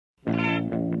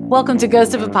Welcome to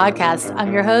Ghost of a Podcast.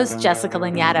 I'm your host, Jessica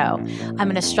Lanyadoo. I'm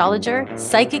an astrologer,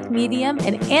 psychic medium,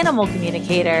 and animal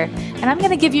communicator, and I'm going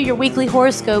to give you your weekly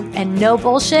horoscope and no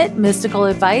bullshit mystical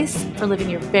advice for living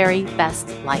your very best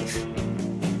life.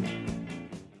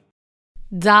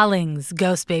 Darlings,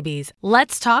 ghost babies,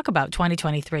 let's talk about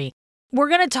 2023. We're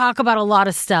going to talk about a lot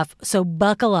of stuff, so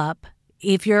buckle up.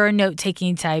 If you're a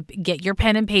note-taking type, get your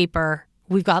pen and paper.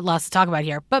 We've got lots to talk about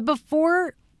here. But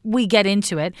before we get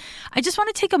into it, I just want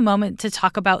to take a moment to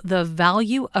talk about the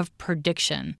value of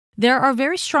prediction. There are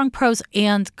very strong pros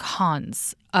and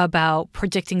cons about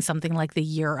predicting something like the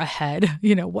year ahead.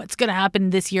 You know, what's going to happen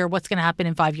this year, what's going to happen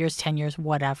in 5 years, 10 years,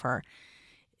 whatever.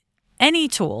 Any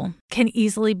tool can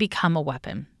easily become a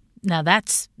weapon. Now,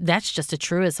 that's just a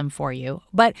truism for you,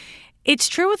 but it's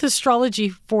true with astrology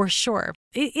for sure.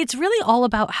 It's really all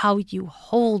about how you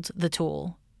hold the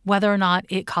tool, whether or not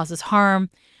it causes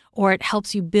harm, or it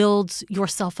helps you build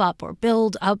yourself up or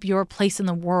build up your place in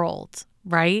the world,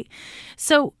 right?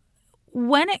 So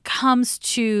when it comes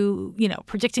to,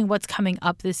 predicting what's coming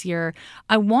up this year,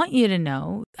 I want you to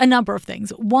know a number of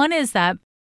things. One is that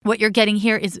what you're getting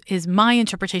here is my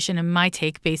interpretation and my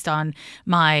take based on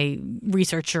my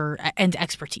research and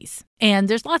expertise. And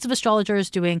there's lots of astrologers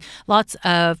doing lots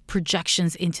of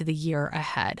projections into the year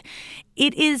ahead.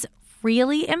 It is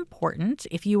really important,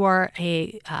 if you are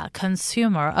a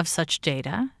consumer of such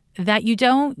data, that you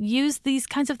don't use these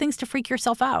kinds of things to freak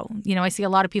yourself out. I see a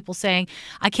lot of people saying,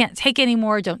 I can't take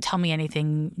anymore, don't tell me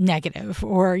anything negative.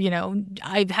 Or,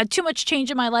 I've had too much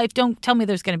change in my life, don't tell me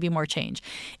there's going to be more change.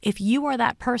 If you are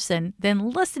that person,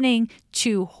 then listening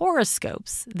to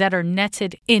horoscopes that are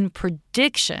netted in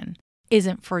prediction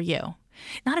isn't for you.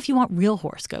 Not if you want real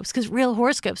horoscopes, because real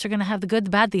horoscopes are going to have the good, the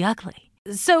bad, the ugly.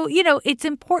 So, it's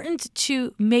important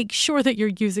to make sure that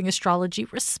you're using astrology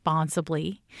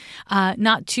responsibly,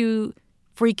 not to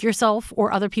freak yourself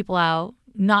or other people out,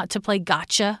 not to play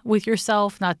gotcha with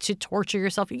yourself, not to torture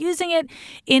yourself. You're using it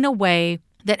in a way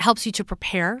that helps you to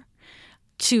prepare,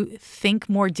 to think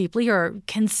more deeply or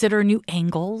consider new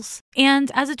angles,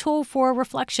 and as a tool for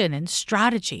reflection and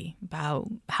strategy about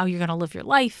how you're going to live your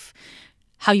life,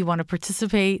 how you want to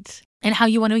participate, and how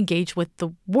you want to engage with the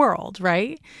world,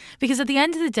 right? Because at the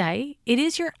end of the day, it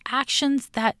is your actions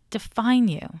that define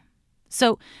you.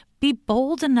 So be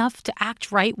bold enough to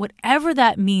act right, whatever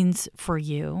that means for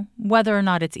you, whether or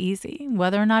not it's easy,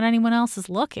 whether or not anyone else is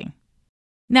looking.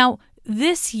 Now,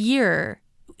 this year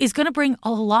is going to bring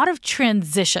a lot of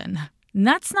transition. And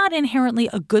that's not inherently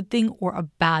a good thing or a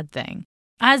bad thing.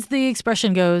 As the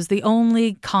expression goes, the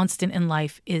only constant in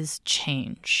life is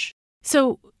change.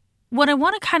 So what I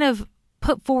want to kind of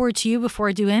put forward to you before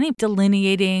I do any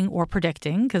delineating or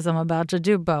predicting, because I'm about to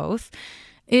do both,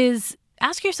 is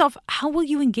ask yourself, how will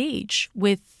you engage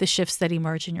with the shifts that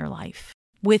emerge in your life,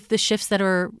 with the shifts that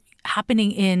are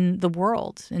happening in the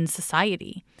world, in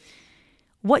society?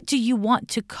 What do you want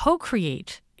to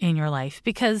co-create in your life?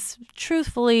 Because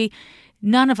truthfully,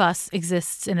 none of us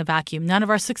exists in a vacuum. None of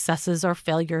our successes, our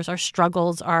failures, our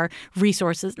struggles, our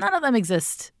resources, none of them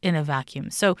exist in a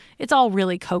vacuum. So it's all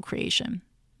really co-creation.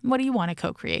 What do you want to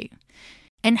co-create?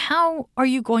 And how are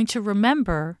you going to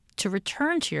remember to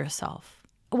return to yourself,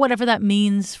 whatever that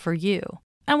means for you?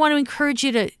 I want to encourage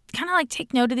you to kind of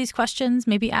take note of these questions,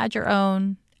 maybe add your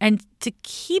own, and to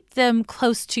keep them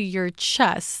close to your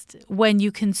chest when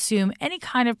you consume any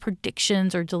kind of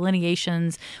predictions or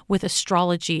delineations with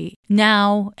astrology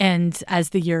now and as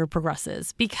the year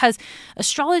progresses. Because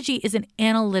astrology is an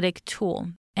analytic tool,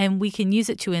 and we can use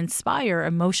it to inspire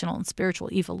emotional and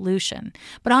spiritual evolution.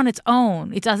 But on its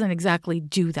own, it doesn't exactly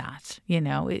do that.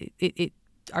 It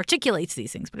articulates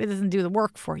these things, but it doesn't do the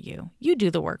work for you. You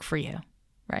do the work for you,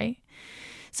 right?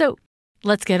 So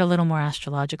let's get a little more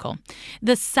astrological.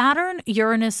 The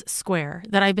Saturn-Uranus square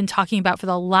that I've been talking about for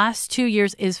the last 2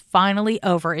 years is finally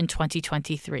over in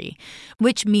 2023,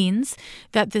 which means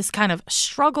that this kind of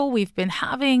struggle we've been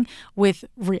having with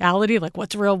reality, like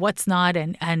what's real, what's not,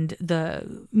 and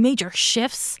the major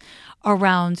shifts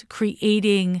around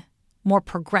creating more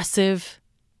progressive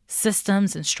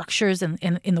systems and structures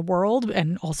in the world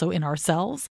and also in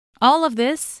ourselves. All of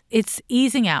this, it's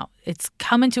easing out. It's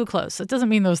coming to a close. So it doesn't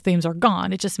mean those themes are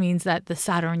gone. It just means that the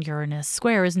Saturn-Uranus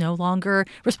square is no longer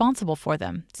responsible for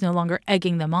them. It's no longer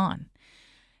egging them on.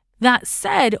 That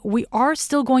said, we are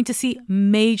still going to see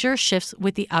major shifts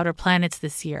with the outer planets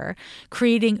this year,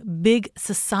 creating big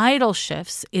societal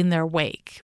shifts in their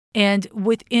wake. And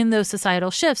within those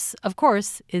societal shifts, of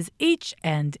course, is each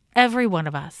and every one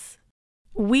of us.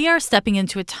 We are stepping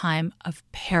into a time of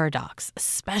paradox,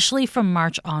 especially from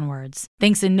March onwards,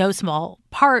 thanks in no small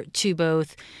part to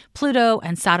both Pluto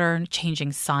and Saturn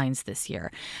changing signs this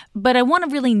year. But I want to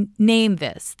really name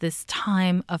this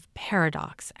time of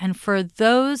paradox. And for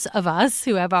those of us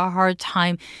who have a hard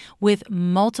time with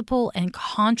multiple and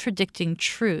contradicting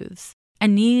truths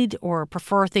and need or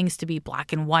prefer things to be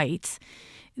black and white,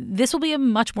 this will be a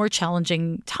much more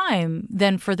challenging time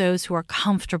than for those who are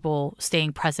comfortable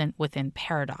staying present within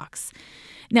paradox.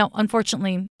 Now,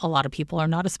 unfortunately, a lot of people are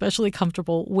not especially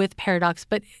comfortable with paradox,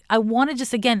 but I want to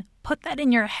just, again, put that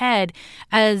in your head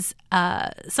as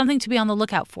something to be on the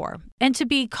lookout for and to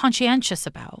be conscientious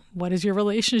about. What is your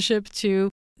relationship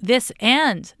to this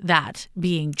and that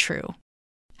being true?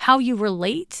 How you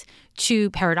relate to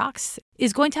paradox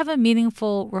is going to have a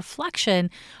meaningful reflection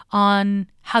on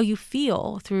how you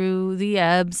feel through the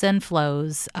ebbs and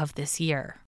flows of this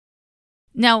year.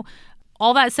 Now,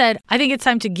 all that said, I think it's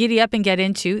time to giddy up and get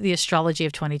into the astrology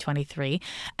of 2023.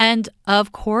 And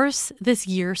of course, this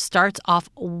year starts off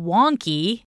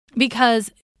wonky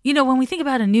because when we think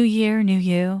about a new year, new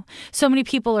you, so many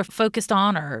people are focused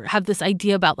on or have this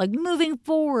idea about like moving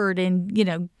forward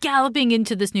and, galloping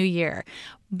into this new year.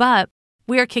 But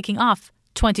we are kicking off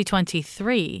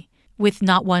 2023 with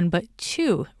not one but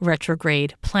two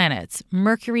retrograde planets.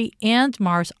 Mercury and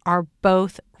Mars are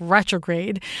both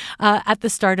retrograde at the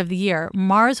start of the year.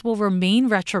 Mars will remain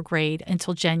retrograde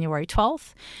until January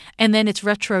 12th, and then its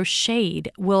retro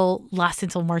shade will last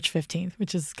until March 15th,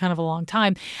 which is kind of a long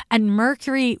time. And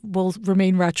Mercury will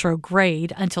remain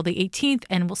retrograde until the 18th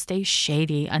and will stay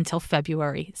shady until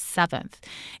February 7th.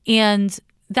 And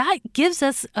that gives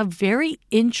us a very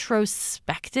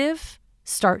introspective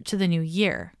start to the new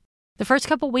year. The first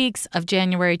couple weeks of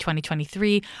January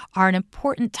 2023 are an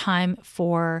important time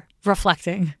for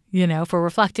reflecting, for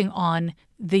reflecting on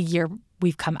the year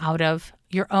we've come out of,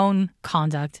 your own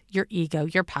conduct, your ego,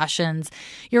 your passions,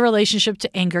 your relationship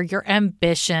to anger, your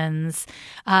ambitions,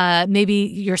 maybe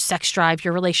your sex drive,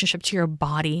 your relationship to your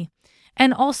body,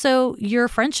 and also your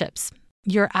friendships.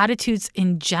 Your attitudes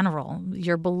in general,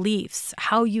 your beliefs,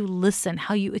 how you listen,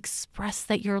 how you express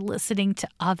that you're listening to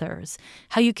others,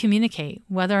 how you communicate,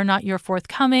 whether or not you're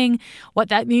forthcoming, what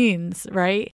that means,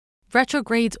 right?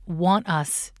 Retrogrades want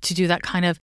us to do that kind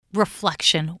of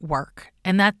reflection work.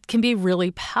 And that can be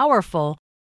really powerful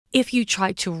if you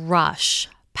try to rush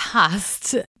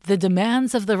past the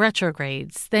demands of the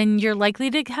retrogrades, then you're likely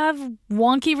to have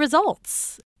wonky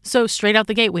results. So straight out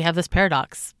the gate, we have this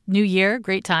paradox. New year,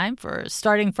 great time for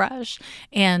starting fresh.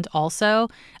 And also,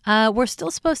 we're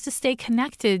still supposed to stay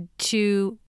connected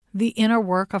to the inner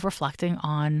work of reflecting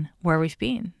on where we've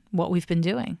been, what we've been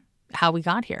doing, how we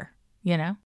got here,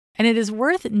 And it is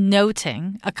worth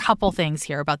noting a couple things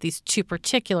here about these two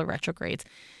particular retrogrades.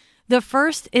 The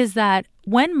first is that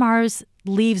when Mars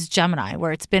leaves Gemini,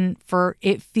 where it's been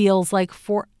it feels like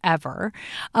forever,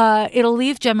 it'll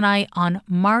leave Gemini on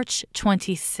March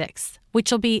 26th,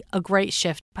 which will be a great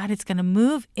shift, but it's going to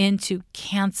move into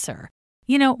Cancer.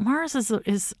 Mars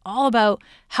is all about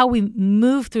how we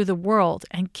move through the world,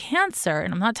 and Cancer,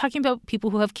 and I'm not talking about people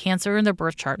who have Cancer in their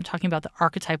birth chart, I'm talking about the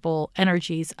archetypal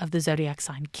energies of the zodiac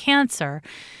sign Cancer.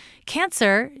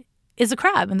 Cancer is a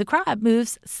crab, and the crab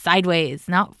moves sideways,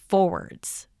 not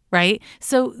forwards, right?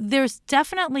 So there's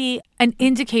definitely an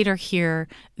indicator here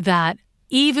that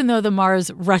even though the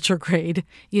Mars retrograde,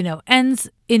 ends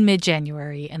in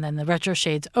mid-January and then the retro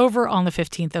shade's over on the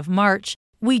 15th of March,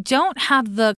 we don't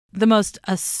have the most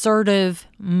assertive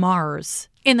Mars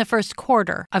in the first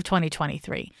quarter of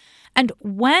 2023. And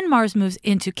when Mars moves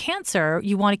into Cancer,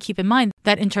 you want to keep in mind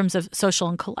that in terms of social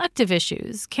and collective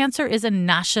issues, Cancer is a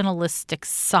nationalistic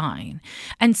sign.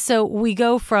 And so we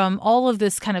go from all of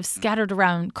this kind of scattered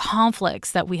around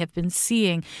conflicts that we have been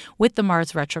seeing with the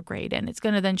Mars retrograde, and it's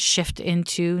going to then shift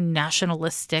into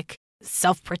nationalistic,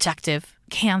 self-protective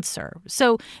Cancer.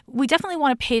 So we definitely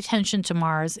want to pay attention to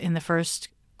Mars in the first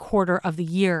quarter of the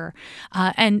year.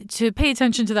 And to pay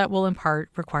attention to that will in part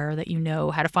require that you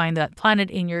know how to find that planet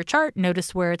in your chart,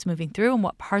 notice where it's moving through and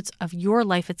what parts of your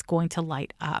life it's going to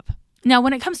light up. Now,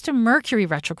 when it comes to Mercury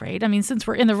retrograde, since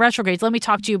we're in the retrogrades, let me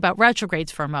talk to you about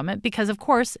retrogrades for a moment, because of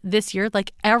course, this year,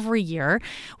 like every year,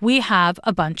 we have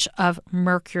a bunch of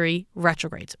Mercury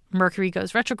retrogrades. Mercury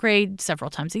goes retrograde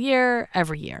several times a year,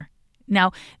 every year.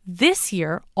 Now, this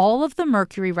year, all of the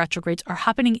Mercury retrogrades are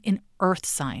happening in Earth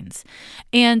signs.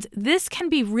 And this can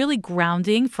be really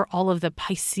grounding for all of the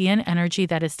Piscean energy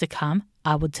that is to come.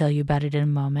 I will tell you about it in a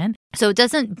moment. So it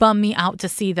doesn't bum me out to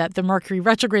see that the Mercury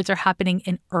retrogrades are happening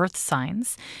in Earth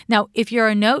signs. Now, if you're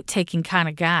a note-taking kind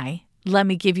of guy, let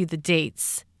me give you the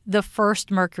dates the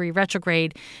first Mercury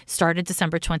retrograde started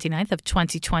December 29th of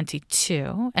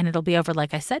 2022, and it'll be over,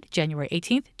 like I said, January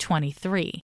 18th,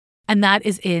 23. And that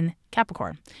is in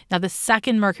Capricorn. Now, the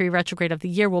second Mercury retrograde of the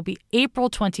year will be April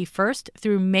 21st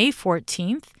through May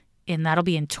 14th, and that'll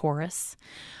be in Taurus.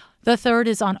 The third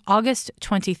is on August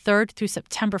 23rd through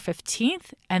September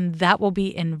 15th, and that will be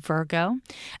in Virgo.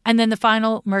 And then the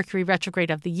final Mercury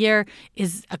retrograde of the year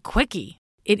is a quickie.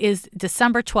 It is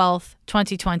December 12th,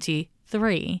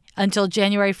 2023 until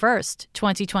January 1st,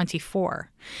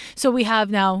 2024. So we'll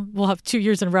have 2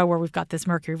 years in a row where we've got this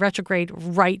Mercury retrograde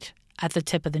right at the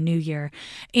tip of the new year.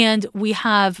 And we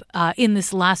have, in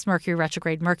this last Mercury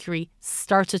retrograde, Mercury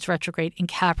starts its retrograde in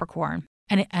Capricorn,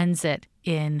 and it ends it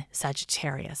in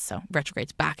Sagittarius. So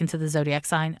retrogrades back into the zodiac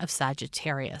sign of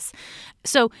Sagittarius.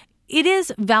 So it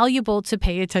is valuable to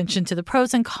pay attention to the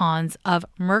pros and cons of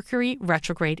Mercury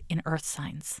retrograde in earth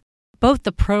signs. Both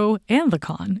the pro and the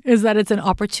con is that it's an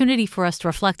opportunity for us to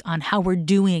reflect on how we're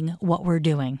doing what we're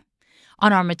doing,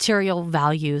 on our material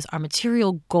values, our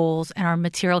material goals, and our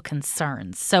material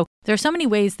concerns. So there are so many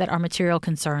ways that our material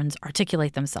concerns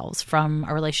articulate themselves, from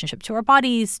our relationship to our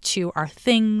bodies, to our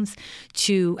things,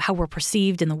 to how we're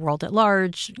perceived in the world at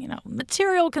large,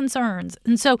 material concerns.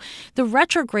 And so the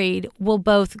retrograde will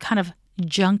both kind of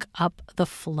junk up the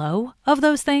flow of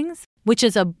those things, which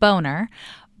is a boner,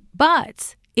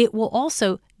 but it will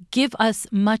also give us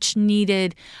much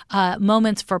needed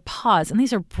moments for pause. And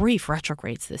these are brief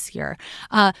retrogrades this year.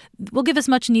 Will give us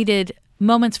much needed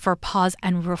moments for pause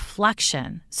and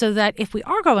reflection, so that if we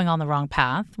are going on the wrong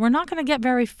path, we're not going to get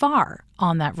very far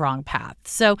on that wrong path.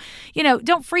 So,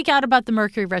 don't freak out about the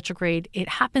Mercury retrograde. It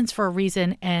happens for a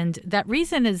reason, and that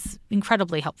reason is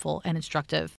incredibly helpful and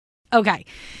instructive. Okay.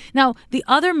 Now, the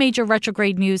other major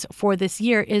retrograde news for this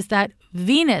year is that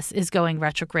Venus is going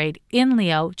retrograde in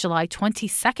Leo, July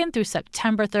 22nd through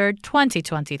September 3rd,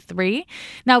 2023.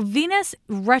 Now, Venus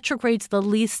retrogrades the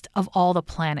least of all the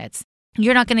planets.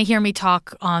 You're not going to hear me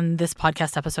talk on this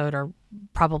podcast episode, or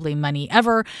probably many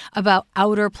ever, about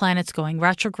outer planets going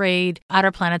retrograde.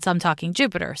 Outer planets, I'm talking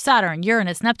Jupiter, Saturn,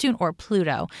 Uranus, Neptune, or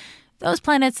Pluto. Those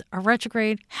planets are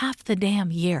retrograde half the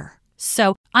damn year.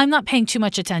 So I'm not paying too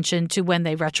much attention to when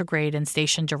they retrograde and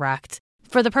station direct.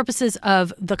 For the purposes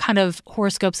of the kind of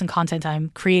horoscopes and content I'm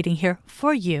creating here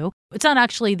for you, it's not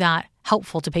actually that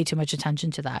helpful to pay too much attention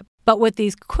to that. But with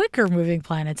these quicker moving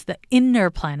planets, the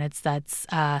inner planets, that's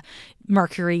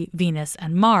Mercury, Venus,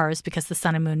 and Mars, because the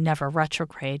sun and moon never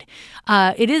retrograde,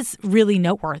 it is really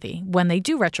noteworthy when they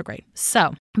do retrograde.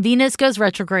 So Venus goes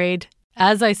retrograde,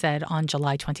 as I said, on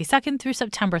July 22nd through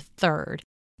September 3rd.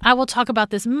 I will talk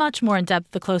about this much more in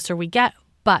depth the closer we get,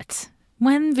 but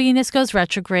when Venus goes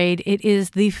retrograde, it is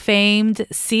the famed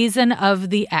season of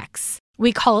the X.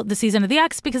 We call it the season of the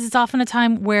X because it's often a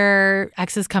time where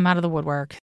exes come out of the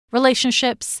woodwork.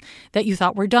 Relationships that you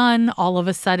thought were done all of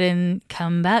a sudden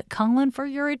come back calling for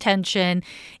your attention.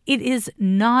 It is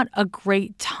not a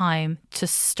great time to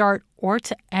start or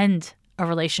to end a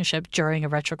relationship during a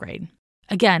retrograde.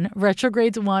 Again,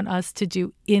 retrogrades want us to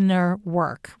do inner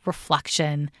work,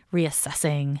 reflection,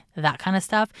 reassessing, that kind of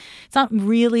stuff. It's not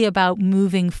really about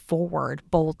moving forward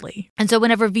boldly. And so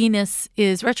whenever Venus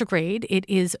is retrograde, it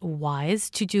is wise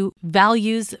to do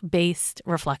values-based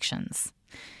reflections.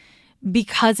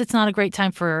 Because it's not a great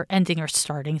time for ending or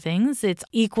starting things, it's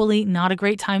equally not a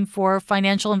great time for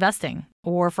financial investing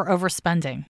or for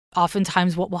overspending.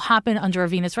 Oftentimes what will happen under a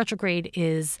Venus retrograde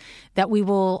is that we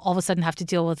will all of a sudden have to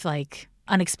deal with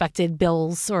unexpected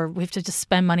bills, or we have to just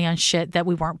spend money on shit that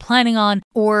we weren't planning on,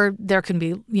 or there can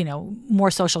be,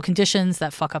 more social conditions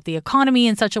that fuck up the economy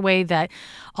in such a way that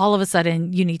all of a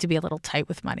sudden you need to be a little tight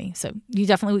with money. So you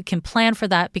definitely can plan for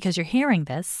that because you're hearing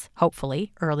this,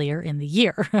 hopefully, earlier in the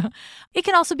year. It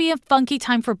can also be a funky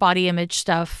time for body image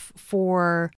stuff,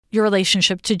 for your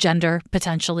relationship to gender,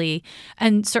 potentially,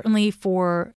 and certainly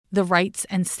for the rights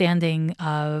and standing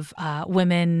of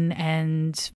women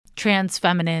and trans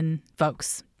feminine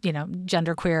folks,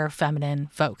 genderqueer feminine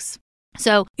folks.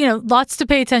 So, lots to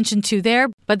pay attention to there,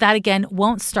 but that again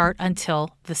won't start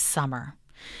until the summer.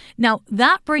 Now,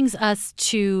 that brings us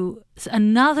to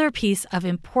another piece of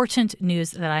important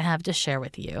news that I have to share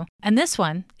with you. And this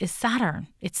one is Saturn.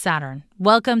 It's Saturn.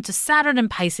 Welcome to Saturn in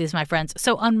Pisces, my friends.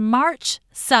 So on March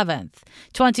 7th,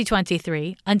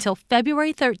 2023, until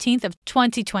February 13th of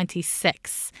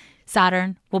 2026,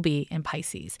 Saturn will be in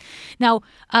Pisces. Now,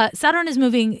 Saturn is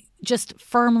moving just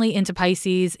firmly into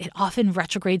Pisces. It often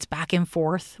retrogrades back and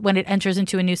forth when it enters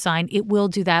into a new sign. It will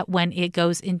do that when it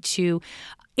goes into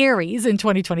Aries in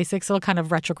 2026. It'll kind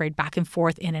of retrograde back and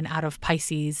forth in and out of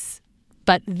Pisces.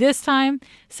 But this time,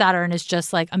 Saturn is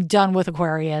just like, I'm done with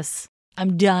Aquarius.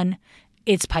 I'm done.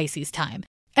 it's Pisces time.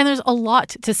 And there's a lot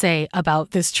to say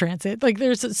about this transit. Like,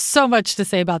 there's so much to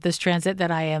say about this transit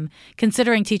that I am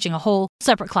considering teaching a whole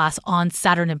separate class on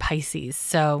Saturn and Pisces.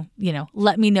 So,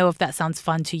 let me know if that sounds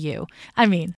fun to you. I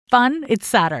mean, fun, it's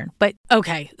Saturn. But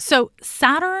okay, so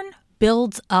Saturn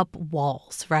builds up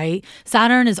walls, right?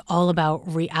 Saturn is all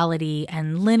about reality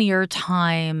and linear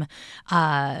time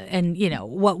and,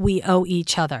 what we owe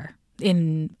each other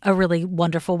in a really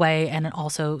wonderful way and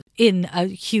also in a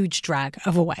huge drag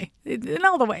of a way, in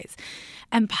all the ways.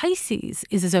 And Pisces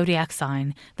is a zodiac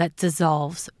sign that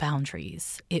dissolves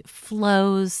boundaries. It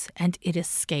flows and it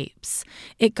escapes.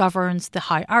 It governs the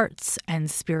high arts and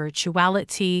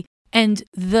spirituality and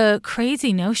the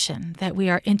crazy notion that we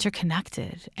are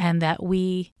interconnected and that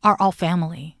we are all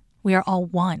family. We are all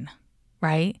one.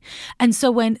 Right? And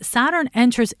so when Saturn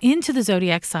enters into the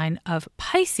zodiac sign of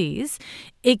Pisces,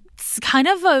 it's kind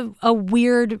of a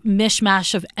weird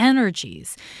mishmash of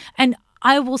energies. And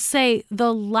I will say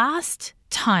the last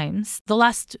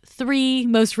 3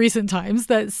 most recent times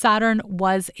that Saturn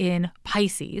was in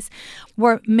Pisces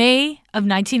were May of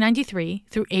 1993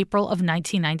 through April of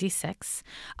 1996,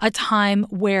 a time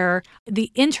where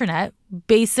the internet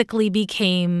basically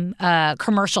became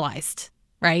commercialized.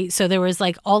 Right? So there was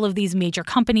like all of these major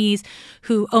companies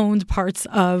who owned parts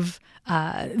of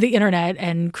the internet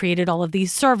and created all of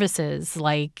these services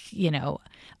like,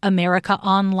 America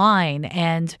Online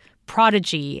and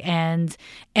Prodigy and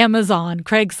Amazon,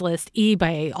 Craigslist,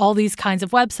 eBay, all these kinds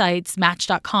of websites,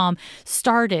 Match.com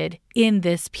started in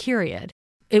this period.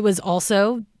 It was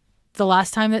also the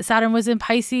last time that Saturn was in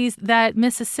Pisces that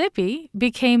Mississippi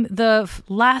became the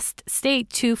last state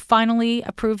to finally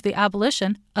approve the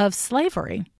abolition of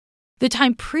slavery. The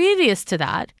time previous to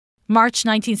that, March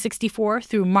 1964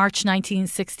 through March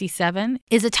 1967,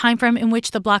 is a time frame in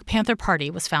which the Black Panther Party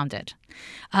was founded.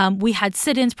 We had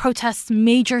sit-ins, protests,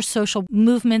 major social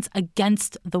movements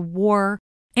against the war,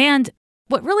 and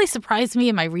what really surprised me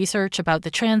in my research about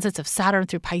the transits of Saturn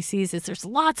through Pisces is there's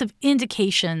lots of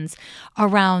indications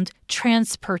around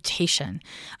transportation.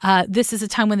 This is a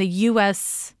time when the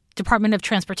U.S. Department of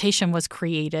Transportation was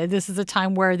created. This is a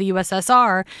time where the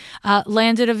USSR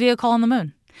landed a vehicle on the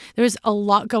moon. There's a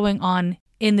lot going on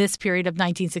in this period of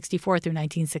 1964 through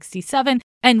 1967.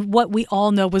 And what we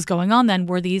all know was going on then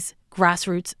were these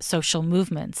grassroots social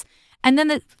movements. And then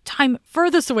the time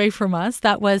furthest away from us,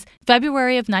 that was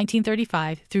February of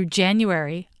 1935 through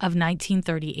January of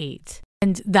 1938.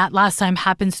 And that last time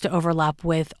happens to overlap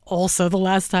with also the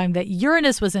last time that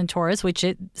Uranus was in Taurus, which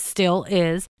it still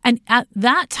is. And at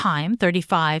that time,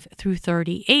 35 through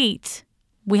 38,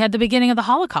 we had the beginning of the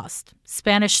Holocaust,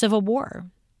 Spanish Civil War,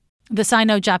 the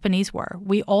Sino-Japanese War.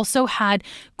 We also had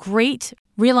great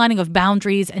realigning of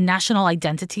boundaries and national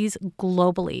identities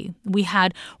globally. We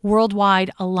had worldwide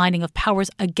aligning of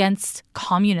powers against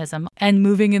communism and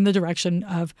moving in the direction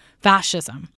of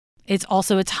fascism. It's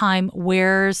also a time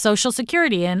where Social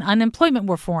Security and unemployment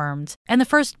were formed, and the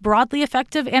first broadly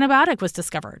effective antibiotic was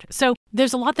discovered. So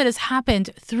there's a lot that has happened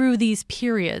through these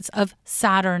periods of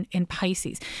Saturn in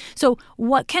Pisces. So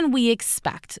what can we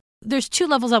expect? There's 2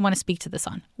 levels I want to speak to this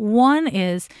on. One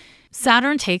is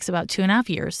Saturn takes about 2.5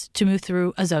 years to move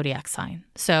through a zodiac sign.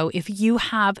 So if you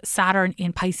have Saturn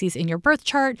in Pisces in your birth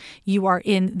chart, you are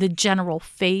in the general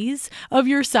phase of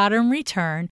your Saturn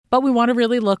return. But we want to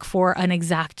really look for an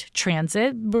exact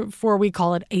transit before we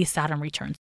call it a Saturn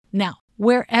return. Now,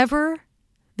 wherever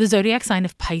the zodiac sign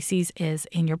of Pisces is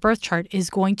in your birth chart is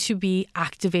going to be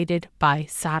activated by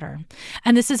Saturn.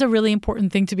 And this is a really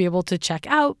important thing to be able to check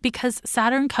out because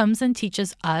Saturn comes and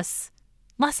teaches us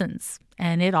lessons,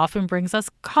 and it often brings us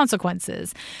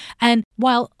consequences. And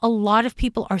while a lot of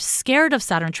people are scared of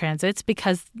Saturn transits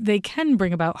because they can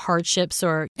bring about hardships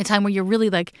or a time where you're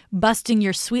really like busting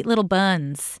your sweet little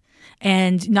buns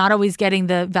and not always getting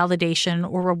the validation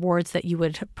or rewards that you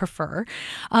would prefer,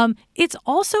 it's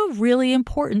also really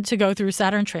important to go through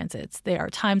Saturn transits. They are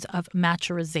times of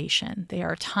maturization. They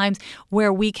are times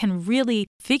where we can really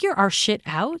figure our shit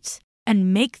out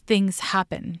and make things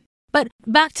happen. But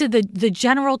back to the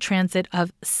general transit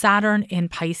of Saturn in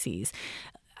Pisces.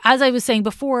 As I was saying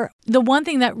before, the one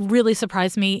thing that really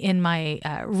surprised me in my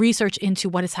research into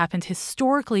what has happened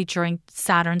historically during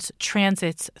Saturn's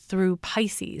transits through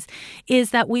Pisces is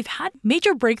that we've had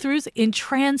major breakthroughs in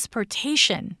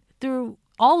transportation through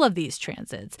all of these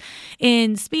transits,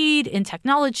 in speed, in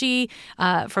technology,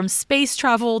 from space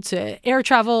travel to air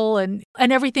travel and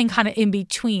everything kind of in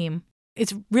between.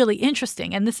 It's really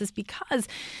interesting. And this is because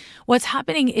what's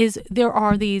happening is there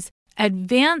are these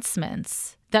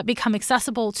advancements that become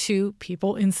accessible to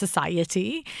people in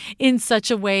society in such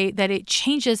a way that it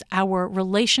changes our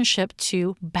relationship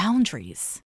to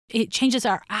boundaries. It changes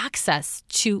our access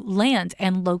to land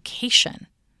and location.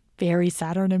 Very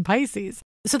Saturn in Pisces.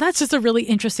 So that's just a really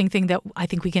interesting thing that I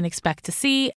think we can expect to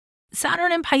see.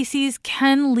 Saturn in Pisces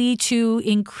can lead to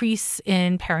increase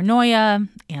in paranoia,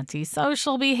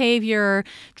 antisocial behavior,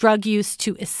 drug use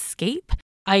to escape.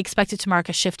 I expect it to mark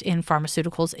a shift in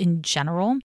pharmaceuticals in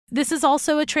general. This is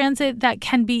also a transit that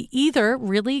can be either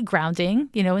really grounding,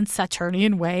 in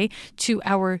Saturnian way, to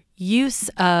our use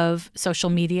of social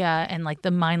media and like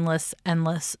the mindless,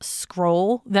 endless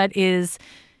scroll that is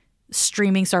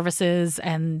streaming services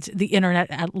and the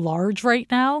internet at large right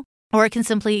now, or it can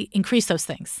simply increase those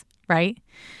things, right?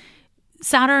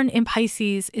 Saturn in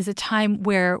Pisces is a time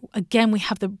where, again, we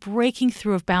have the breaking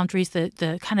through of boundaries,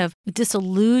 the kind of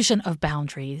disillusion of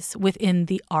boundaries within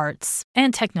the arts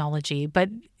and technology, but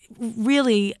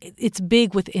really it's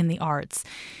big within the arts.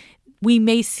 We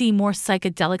may see more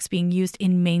psychedelics being used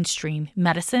in mainstream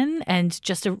medicine and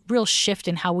just a real shift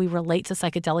in how we relate to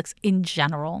psychedelics in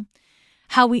general.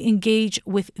 How we engage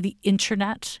with the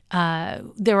internet.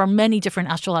 There are many different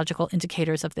astrological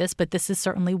indicators of this, but this is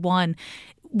certainly one,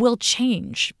 will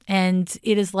change. And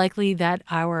it is likely that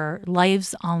our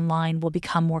lives online will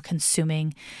become more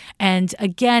consuming. And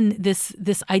again, this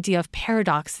idea of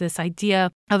paradox, this idea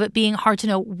of it being hard to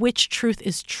know which truth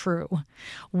is true,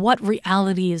 what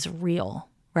reality is real,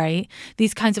 right?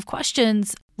 These kinds of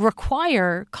questions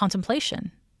require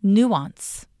contemplation,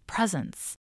 nuance,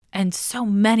 presence. And so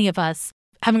many of us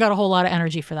haven't got a whole lot of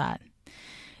energy for that.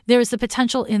 There is the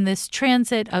potential in this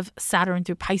transit of Saturn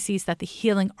through Pisces that the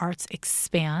healing arts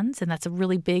expands, and that's a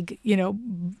really big,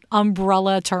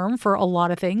 umbrella term for a lot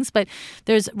of things, but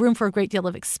there's room for a great deal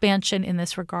of expansion in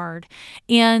this regard.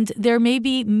 And there may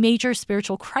be major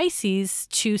spiritual crises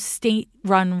to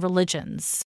state-run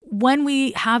religions. When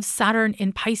we have Saturn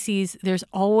in Pisces, there's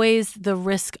always the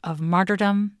risk of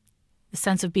martyrdom, the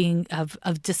sense of being of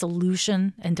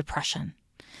disillusion and depression.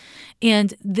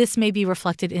 And this may be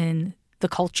reflected in the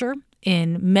culture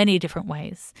in many different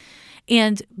ways.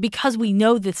 And because we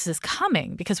know this is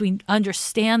coming, because we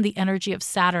understand the energy of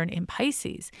Saturn in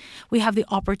Pisces, we have the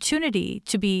opportunity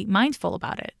to be mindful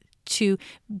about it, to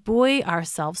buoy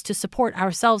ourselves, to support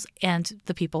ourselves and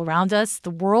the people around us, the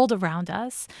world around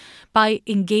us, by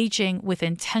engaging with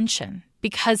intention.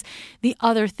 Because the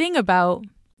other thing about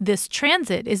this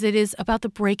transit is it is about the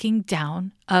breaking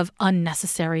down of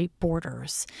unnecessary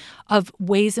borders, of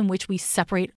ways in which we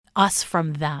separate us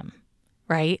from them,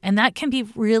 right? And that can be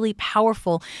really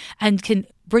powerful and can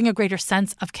bring a greater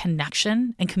sense of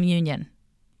connection and communion,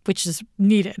 which is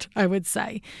needed, I would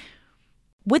say.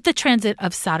 With the transit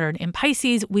of Saturn in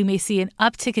Pisces, we may see an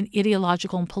uptick in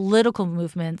ideological and political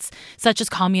movements such as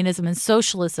communism and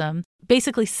socialism,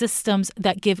 basically systems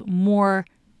that give more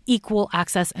equal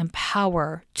access and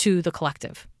power to the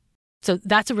collective. So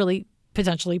that's a really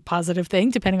potentially positive thing,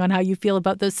 depending on how you feel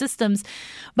about those systems.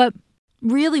 But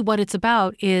really what it's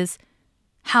about is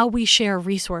how we share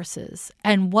resources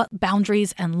and what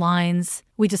boundaries and lines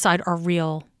we decide are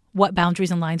real, what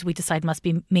boundaries and lines we decide must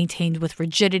be maintained with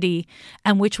rigidity,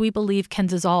 and which we believe can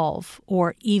dissolve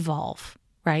or evolve,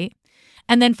 right?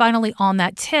 And then finally, on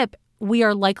that tip, we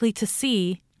are likely to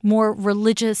see more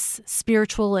religious,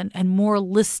 spiritual, and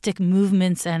moralistic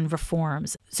movements and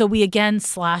reforms. So we again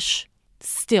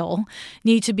still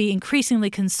need to be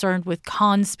increasingly concerned with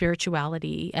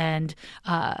conspirituality and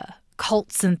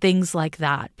cults and things like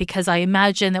that, because I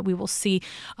imagine that we will see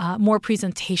more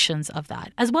presentations of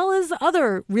that, as well as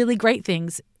other really great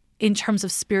things in terms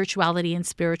of spirituality and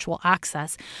spiritual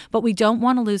access. But we don't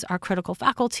want to lose our critical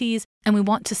faculties, and we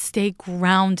want to stay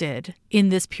grounded in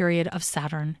this period of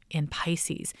Saturn in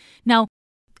Pisces. Now,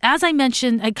 as I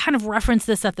mentioned, I kind of referenced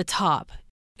this at the top.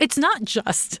 It's not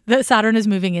just that Saturn is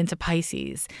moving into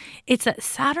Pisces. It's that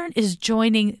Saturn is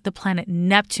joining the planet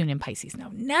Neptune in Pisces. Now,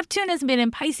 Neptune has been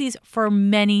in Pisces for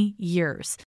many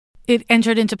years. It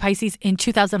entered into Pisces in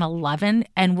 2011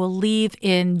 and will leave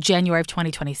in January of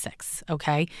 2026,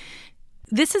 okay?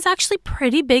 This is actually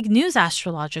pretty big news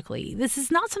astrologically. This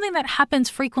is not something that happens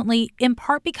frequently, in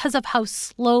part because of how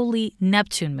slowly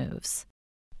Neptune moves.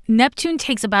 Neptune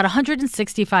takes about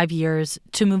 165 years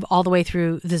to move all the way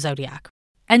through the zodiac.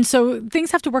 And so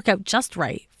things have to work out just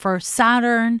right for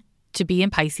Saturn to be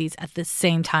in Pisces at the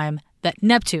same time that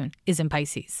Neptune is in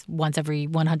Pisces, once every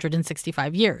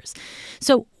 165 years.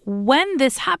 So when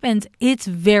this happens, it's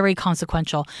very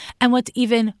consequential. And what's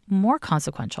even more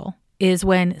consequential is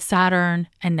when Saturn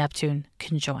and Neptune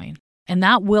conjoin. And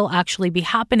that will actually be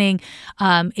happening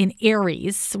in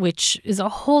Aries, which is a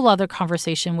whole other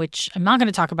conversation, which I'm not going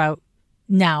to talk about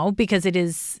now because it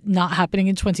is not happening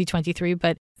in 2023,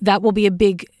 but that will be a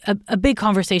big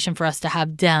conversation for us to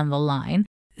have down the line.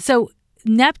 So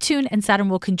Neptune and Saturn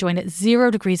will conjoin at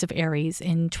 0 degrees of Aries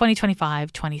in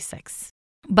 2025-26.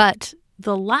 But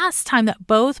the last time that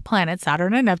both planets,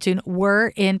 Saturn and Neptune,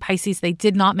 were in Pisces, they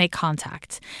did not make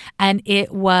contact. And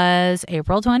it was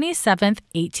April 27th,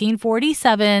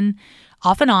 1847,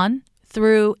 off and on,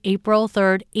 through April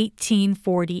 3rd,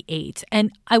 1848.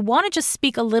 And I want to just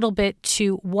speak a little bit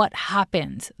to what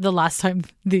happened the last time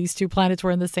these two planets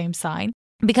were in the same sign.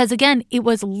 Because again, it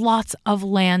was lots of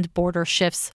land border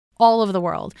shifts all over the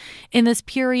world. In this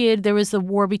period, there was the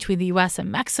war between the U.S.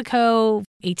 and Mexico,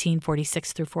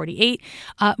 1846 through 48.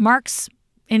 Marx,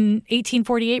 in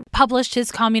 1848, published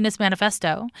his Communist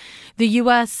Manifesto. The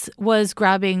U.S. was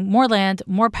grabbing more land,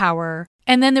 more power.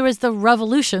 And then there was the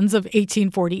revolutions of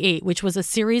 1848, which was a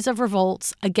series of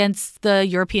revolts against the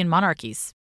European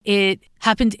monarchies. It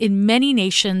happened in many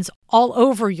nations all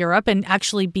over Europe and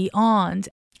actually beyond.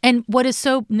 And what is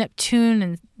so Neptune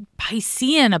and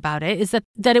Piscean about it is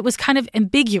that it was kind of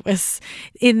ambiguous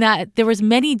in that there was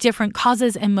many different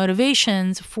causes and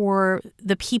motivations for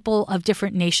the people of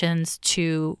different nations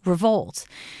to revolt.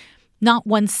 Not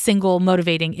one single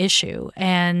motivating issue.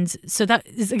 And so that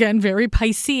is, again, very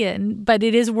Piscean, but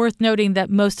it is worth noting that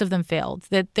most of them failed,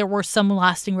 that there were some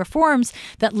lasting reforms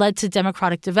that led to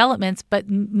democratic developments, but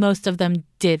most of them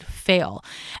did fail.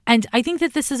 And I think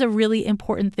that this is a really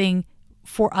important thing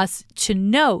for us to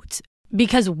note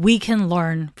because we can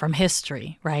learn from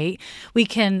history, right? We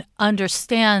can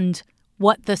understand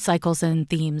what the cycles and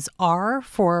themes are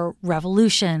for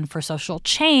revolution, for social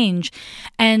change,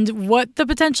 and what the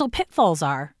potential pitfalls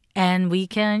are. And we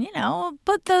can,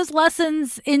 put those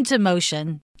lessons into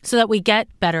motion so that we get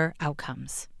better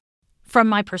outcomes. From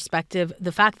my perspective,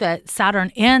 the fact that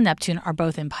Saturn and Neptune are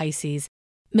both in Pisces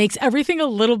makes everything a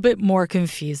little bit more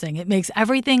confusing. It makes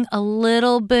everything a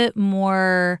little bit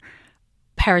more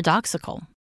paradoxical.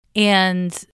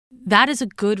 And that is a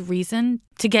good reason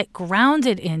to get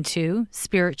grounded into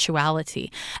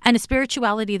spirituality, and a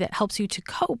spirituality that helps you to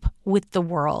cope with the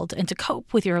world and to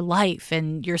cope with your life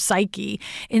and your psyche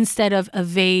instead of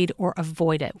evade or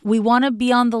avoid it. We want to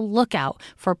be on the lookout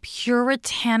for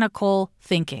puritanical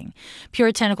thinking,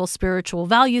 puritanical spiritual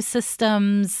value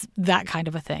systems, that kind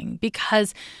of a thing,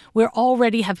 because we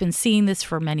already have been seeing this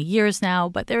for many years now,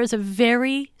 but there is a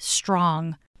very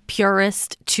strong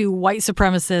purist to white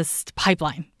supremacist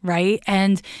pipeline, right?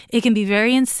 And it can be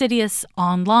very insidious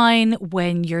online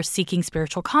when you're seeking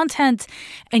spiritual content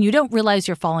and you don't realize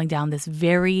you're falling down this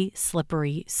very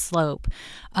slippery slope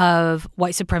of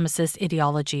white supremacist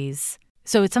ideologies.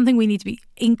 So it's something we need to be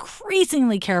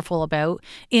increasingly careful about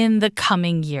in the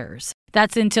coming years.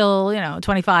 That's until,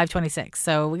 25, 26.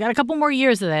 So we got a couple more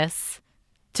years of this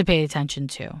to pay attention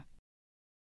to.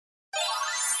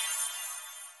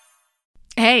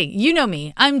 Hey, you know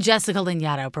me. I'm Jessica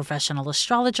Lanyadoo, professional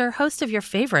astrologer, host of your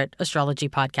favorite astrology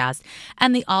podcast,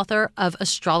 and the author of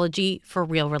Astrology for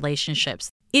Real Relationships.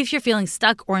 If you're feeling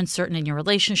stuck or uncertain in your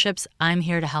relationships, I'm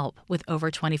here to help. With over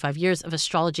 25 years of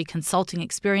astrology consulting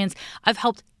experience, I've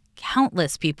helped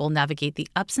countless people navigate the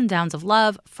ups and downs of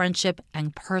love, friendship,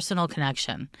 and personal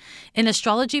connection. In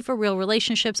Astrology for Real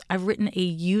Relationships, I've written a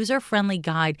user-friendly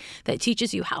guide that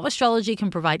teaches you how astrology can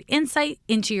provide insight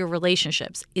into your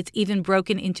relationships. It's even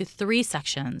broken into 3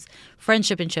 sections: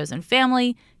 friendship and chosen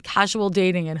family, casual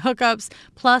dating and hookups,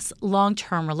 plus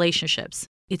long-term relationships.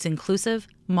 It's inclusive,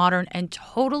 modern, and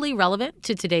totally relevant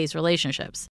to today's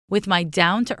relationships. With my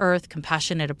down-to-earth,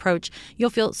 compassionate approach, you'll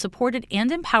feel supported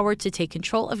and empowered to take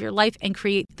control of your life and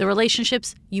create the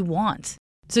relationships you want.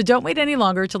 So don't wait any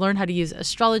longer to learn how to use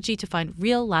astrology to find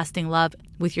real, lasting love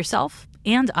with yourself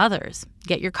and others.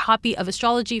 Get your copy of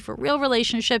Astrology for Real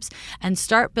Relationships and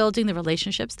start building the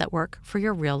relationships that work for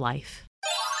your real life.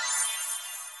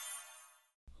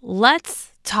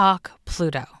 Let's talk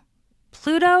Pluto.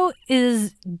 Pluto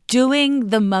is doing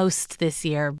the most this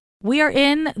year. We are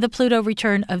in the Pluto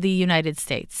return of the United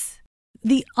States.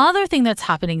 The other thing that's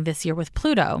happening this year with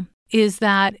Pluto is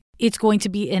that it's going to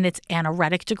be in its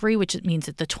anaretic degree, which means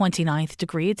at the 29th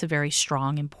degree. It's a very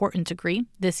strong, important degree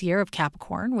this year of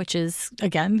Capricorn, which is,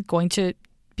 again, going to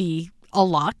be a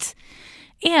lot.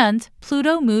 And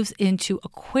Pluto moves into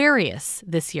Aquarius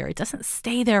this year. It doesn't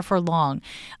stay there for long.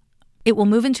 It will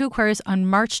move into Aquarius on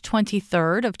March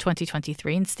 23rd of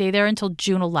 2023 and stay there until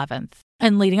June 11th.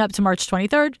 And leading up to March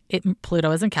 23rd, Pluto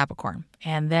is in Capricorn.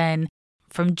 And then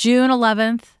from June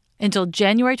 11th until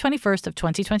January 21st of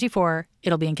 2024,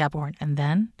 it'll be in Capricorn. And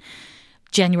then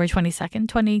January 22nd,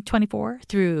 2024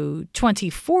 through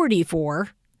 2044,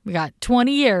 we got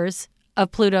 20 years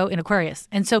of Pluto in Aquarius.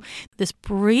 And so this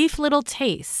brief little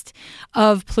taste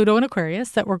of Pluto in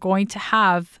Aquarius that we're going to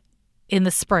have in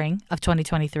the spring of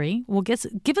 2023 will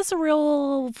give us a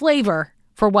real flavor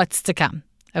for what's to come.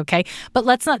 Okay, but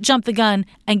let's not jump the gun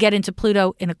and get into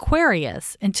Pluto in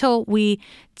Aquarius until we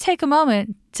take a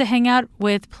moment to hang out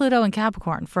with Pluto in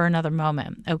Capricorn for another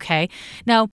moment. Okay,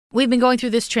 now we've been going through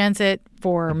this transit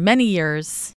for many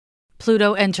years.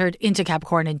 Pluto entered into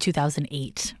Capricorn in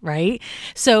 2008, right?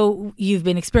 So you've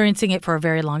been experiencing it for a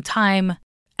very long time.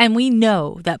 And we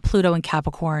know that Pluto in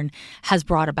Capricorn has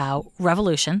brought about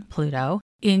revolution, Pluto,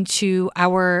 into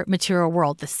our material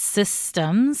world, the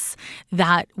systems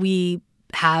that we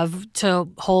have to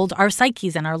hold our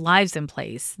psyches and our lives in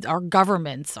place, our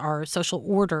governments, our social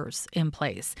orders in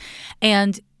place.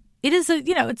 And it is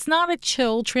it's not a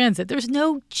chill transit. There's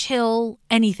no chill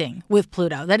anything with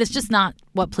Pluto. That is just not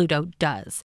what Pluto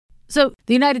does. So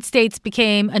the United States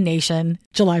became a nation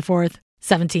July 4th,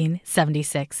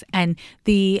 1776. And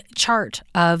the chart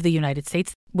of the United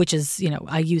States, which is,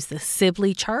 I use the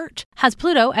Sibley chart, has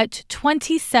Pluto at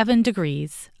 27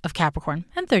 degrees of Capricorn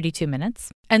and 32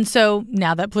 minutes. And so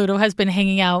now that Pluto has been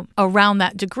hanging out around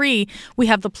that degree, we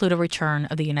have the Pluto return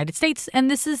of the United States.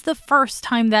 And this is the first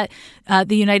time that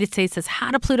the United States has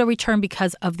had a Pluto return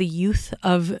because of the youth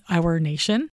of our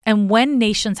nation. And when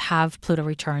nations have Pluto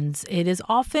returns, it is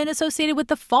often associated with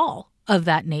the fall of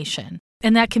that nation.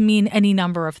 And that can mean any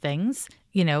number of things.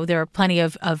 There are plenty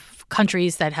of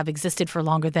countries that have existed for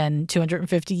longer than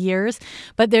 250 years,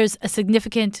 but there's a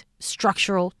significant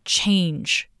structural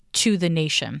change to the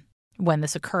nation when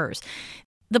this occurs.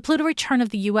 The Pluto return of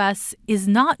the U.S. is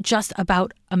not just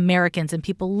about Americans and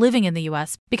people living in the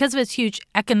U.S. because of its huge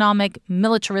economic,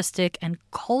 militaristic, and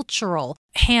cultural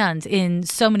hand in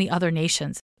so many other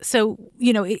nations. So,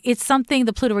 it's something,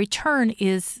 the Pluto return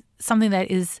is something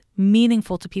that is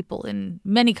meaningful to people in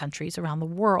many countries around the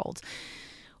world.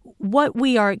 What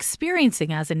we are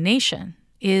experiencing as a nation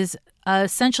is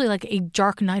essentially like a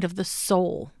dark night of the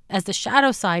soul, as the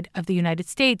shadow side of the United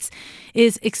States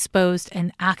is exposed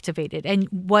and activated. And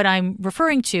what I'm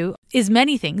referring to is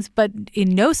many things, but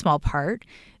in no small part,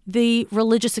 the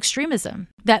religious extremism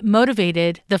that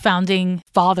motivated the founding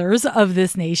fathers of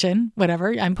this nation,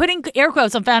 whatever. I'm putting air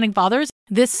quotes on founding fathers.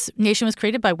 This nation was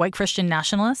created by white Christian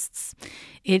nationalists.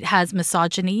 It has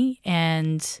misogyny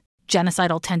and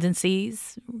genocidal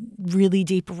tendencies, really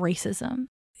deep racism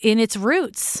in its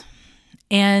roots.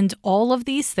 And all of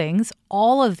these things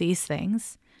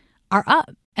are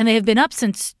up. And they have been up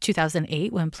since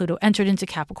 2008 when Pluto entered into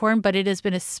Capricorn, but it has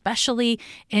been especially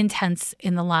intense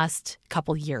in the last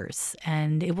couple years,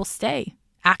 and it will stay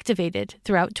activated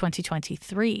throughout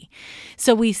 2023.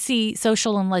 So we see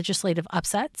social and legislative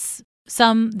upsets,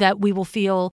 some that we will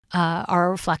feel are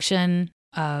a reflection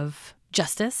of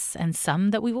justice, and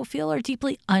some that we will feel are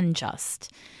deeply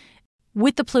unjust.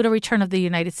 With the Pluto return of the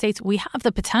United States, we have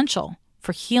the potential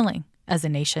for healing as a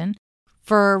nation,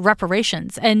 for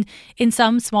reparations. And in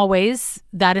some small ways,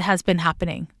 that has been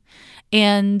happening.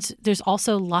 And there's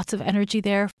also lots of energy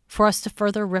there for us to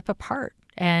further rip apart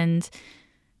and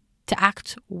to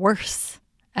act worse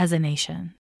as a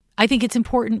nation. I think it's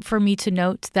important for me to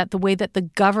note that the way that the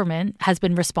government has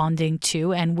been responding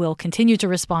to and will continue to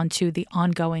respond to the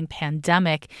ongoing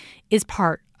pandemic is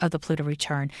part of the Pluto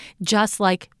return, just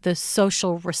like the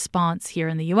social response here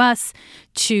in the U.S.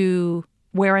 to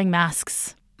wearing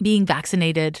masks, being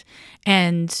vaccinated,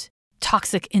 and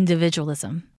toxic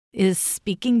individualism is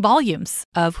speaking volumes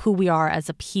of who we are as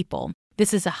a people.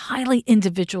 This is a highly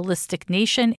individualistic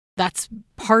nation. That's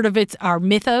part of it. Our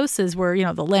mythos is we're,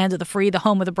 the land of the free, the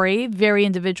home of the brave, very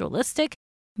individualistic.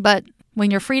 But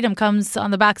when your freedom comes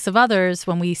on the backs of others,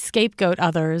 when we scapegoat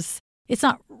others, it's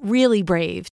not really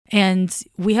brave. And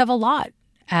we have a lot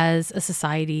as a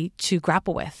society to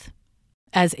grapple with,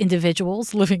 as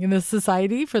individuals living in this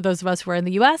society, for those of us who are in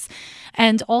the U.S.,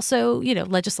 and also,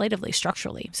 legislatively,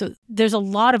 structurally. So there's a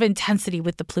lot of intensity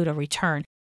with the Pluto return.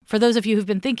 For those of you who've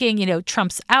been thinking,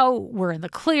 Trump's out, we're in the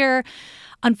clear,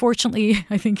 unfortunately,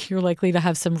 I think you're likely to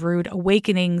have some rude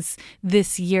awakenings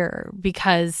this year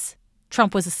because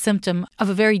Trump was a symptom of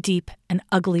a very deep and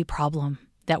ugly problem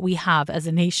that we have as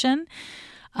a nation,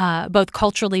 both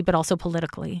culturally but also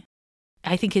politically.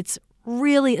 I think it's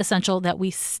really essential that we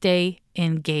stay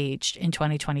engaged in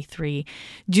 2023.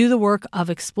 Do the work of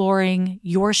exploring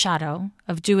your shadow,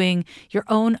 of doing your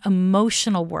own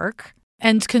emotional work,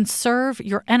 and conserve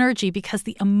your energy, because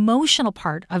the emotional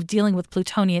part of dealing with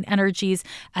Plutonian energies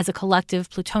as a collective,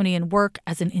 Plutonian work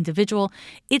as an individual,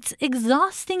 it's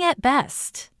exhausting at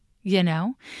best,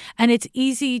 And it's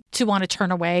easy to want to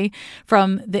turn away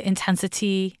from the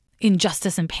intensity,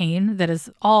 injustice, and pain that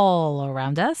is all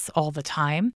around us all the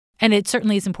time. And it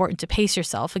certainly is important to pace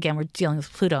yourself. Again, we're dealing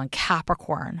with Pluto and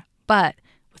Capricorn. But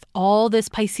with with all this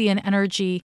Piscean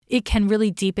energy, it can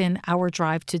really deepen our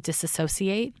drive to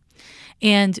disassociate.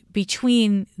 And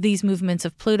between these movements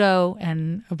of Pluto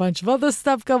and a bunch of other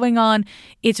stuff going on,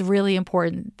 it's really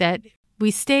important that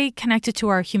we stay connected to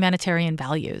our humanitarian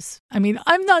values. I mean,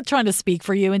 I'm not trying to speak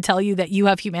for you and tell you that you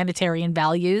have humanitarian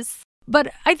values,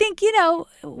 but I think,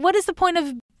 what is the point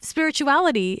of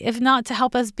spirituality if not to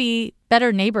help us be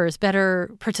better neighbors,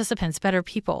 better participants, better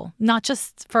people, not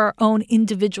just for our own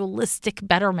individualistic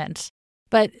betterment,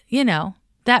 but,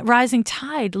 that rising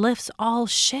tide lifts all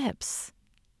ships.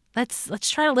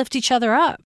 Let's try to lift each other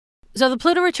up. So the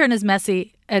Pluto return is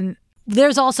messy, and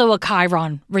there's also a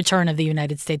Chiron return of the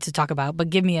United States to talk about, but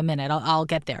give me a minute. I'll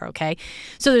get there, okay?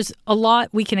 So there's a lot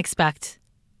we can expect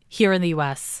here in the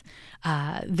U.S.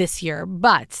 This year.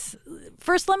 But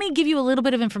first, let me give you a little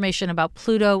bit of information about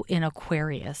Pluto in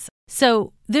Aquarius.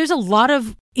 So there's a lot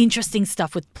of interesting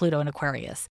stuff with Pluto in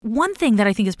Aquarius. One thing that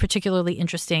I think is particularly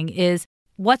interesting is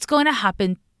what's going to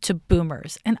happen to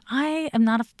boomers. And I am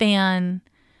not a fan,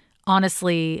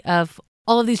 honestly, of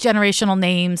all of these generational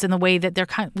names and the way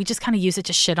that we just kind of use it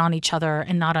to shit on each other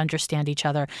and not understand each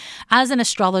other. As an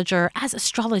astrologer, as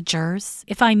astrologers,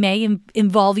 if I may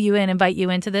involve you and invite you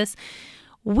into this,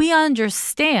 we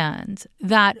understand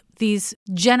that these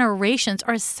generations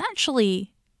are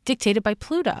essentially dictated by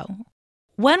Pluto.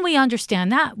 When we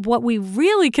understand that, what we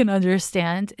really can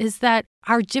understand is that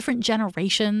our different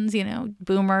generations,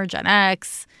 Boomer, Gen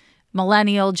X,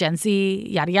 Millennial, Gen Z,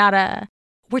 yada, yada,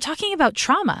 we're talking about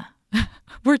trauma.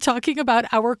 We're talking about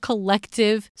our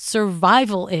collective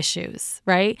survival issues,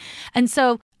 right? And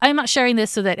so I'm not sharing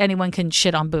this so that anyone can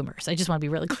shit on boomers. I just want to be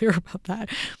really clear about that.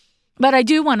 But I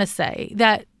do want to say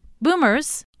that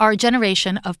boomers are a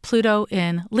generation of Pluto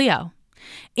in Leo.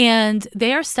 And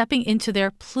they are stepping into their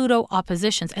Pluto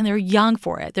oppositions, and they're young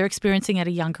for it. They're experiencing at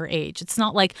a younger age. It's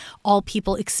not like all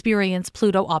people experience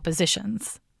Pluto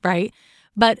oppositions, right?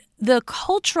 But the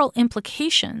cultural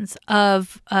implications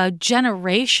of a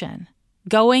generation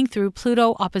going through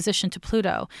Pluto opposition to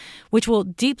Pluto, which will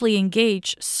deeply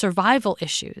engage survival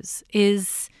issues,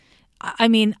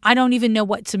 I don't even know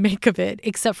what to make of it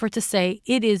except for to say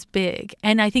it is big.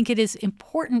 And I think it is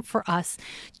important for us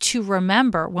to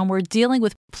remember when we're dealing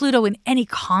with Pluto in any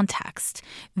context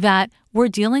that we're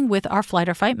dealing with our flight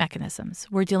or fight mechanisms.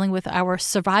 We're dealing with our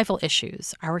survival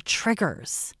issues, our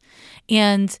triggers.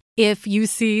 And if you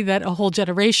see that a whole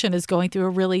generation is going through a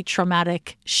really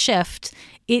traumatic shift,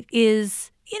 it is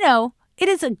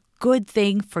a good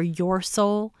thing for your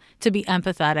soul to be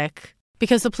empathetic,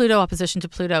 because the Pluto opposition to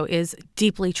Pluto is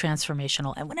deeply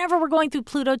transformational. And whenever we're going through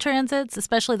Pluto transits,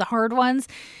 especially the hard ones,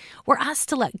 we're asked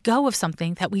to let go of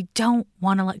something that we don't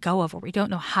want to let go of or we don't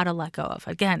know how to let go of.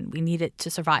 Again, we need it to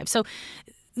survive. So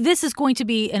this is going to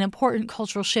be an important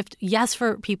cultural shift, yes,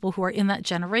 for people who are in that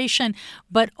generation,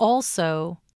 but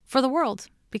also for the world,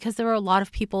 because there are a lot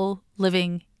of people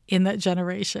living in that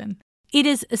generation. It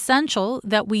is essential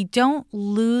that we don't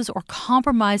lose or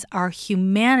compromise our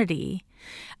humanity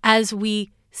as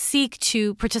we seek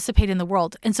to participate in the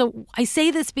world. And so I say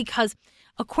this because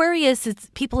Aquarius is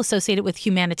people associated with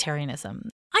humanitarianism.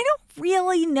 I don't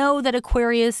really know that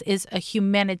Aquarius is a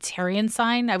humanitarian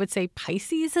sign. I would say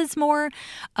Pisces is more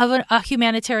of a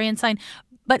humanitarian sign.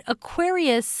 But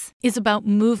Aquarius is about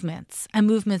movements and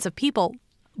movements of people.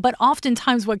 But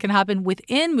oftentimes what can happen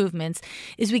within movements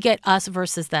is we get us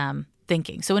versus them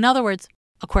thinking. So in other words,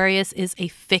 Aquarius is a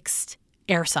fixed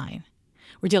air sign.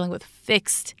 We're dealing with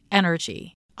fixed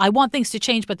energy. I want things to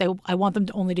change, but I want them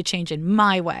only to change in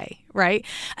my way, right?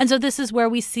 And so this is where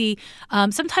we see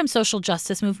sometimes social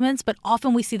justice movements, but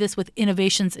often we see this with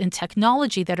innovations in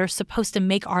technology that are supposed to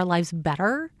make our lives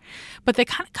better, but they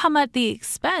kind of come at the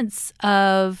expense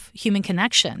of human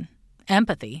connection,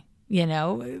 empathy,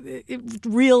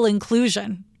 real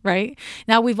inclusion. Right?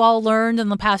 Now, we've all learned in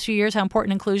the past few years how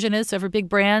important inclusion is. So every big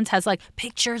brand has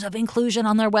pictures of inclusion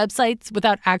on their websites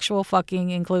without actual fucking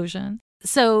inclusion.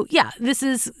 So yeah, this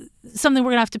is something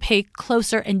we're going to have to pay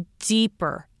closer and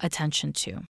deeper attention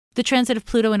to. The transit of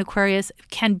Pluto in Aquarius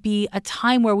can be a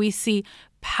time where we see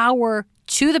power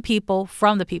to the people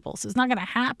from the people. So it's not going to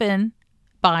happen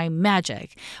by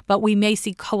magic, but we may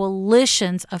see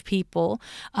coalitions of people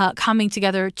coming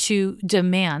together to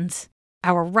demand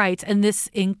our rights. And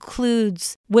this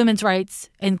includes women's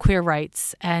rights and queer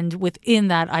rights. And within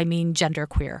that, I mean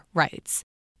genderqueer rights.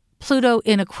 Pluto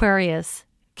in Aquarius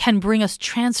can bring us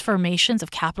transformations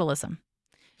of capitalism.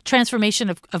 transformation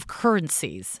of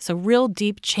currencies, so real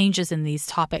deep changes in these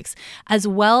topics, as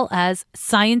well as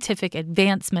scientific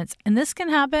advancements. And this can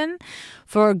happen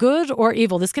for good or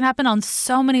evil. This can happen on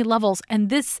so many levels. And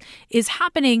this is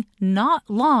happening not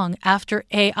long after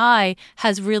AI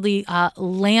has really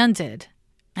landed.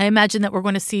 I imagine that we're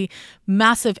going to see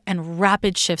massive and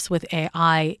rapid shifts with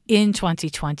AI in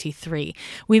 2023.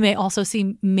 We may also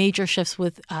see major shifts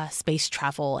with space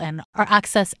travel and our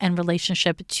access and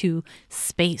relationship to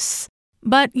space.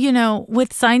 But,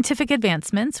 with scientific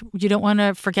advancements, you don't want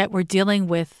to forget we're dealing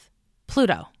with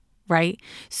Pluto, right?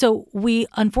 So we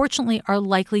unfortunately are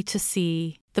likely to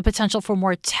see the potential for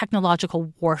more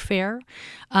technological warfare,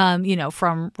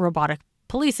 from robotic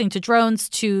policing to drones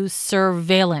to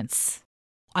surveillance.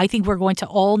 I think we're going to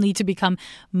all need to become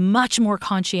much more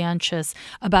conscientious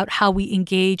about how we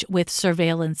engage with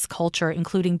surveillance culture,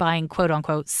 including buying quote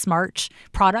unquote smart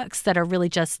products that are really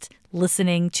just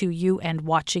listening to you and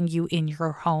watching you in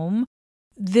your home.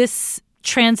 This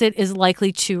transit is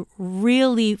likely to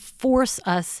really force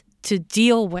us to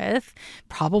deal with,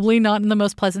 probably not in the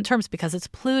most pleasant terms because it's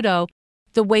Pluto,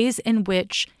 the ways in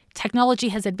which technology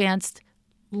has advanced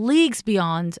leagues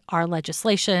beyond our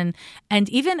legislation and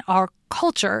even our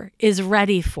culture is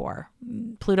ready for.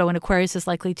 Pluto in Aquarius is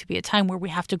likely to be a time where we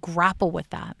have to grapple with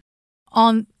that.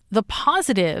 On the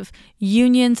positive,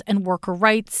 unions and worker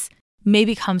rights may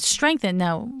become strengthened.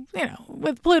 Now,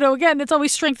 with Pluto, again, it's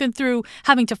always strengthened through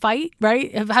having to fight,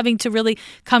 right? Of having to really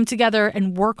come together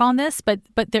and work on this. But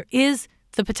there is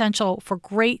the potential for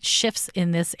great shifts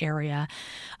in this area,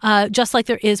 just like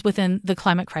there is within the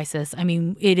climate crisis. I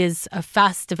mean, it is a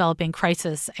fast developing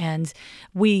crisis, and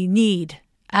we need,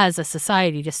 as a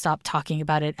society, to stop talking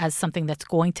about it as something that's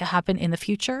going to happen in the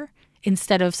future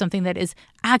instead of something that is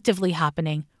actively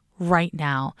happening right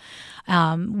now.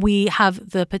 We have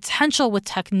the potential with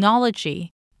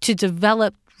technology to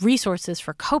develop resources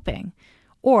for coping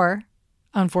or,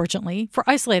 unfortunately, for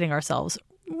isolating ourselves.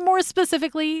 More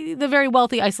specifically, the very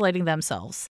wealthy isolating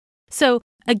themselves. So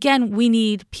again, we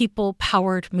need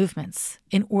people-powered movements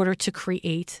in order to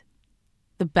create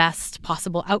the best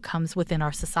possible outcomes within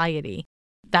our society.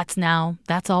 That's now,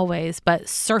 that's always, but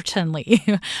certainly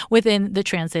within the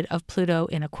transit of Pluto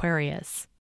in Aquarius.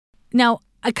 Now,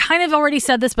 I kind of already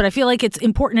said this, but I feel like it's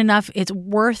important enough. It's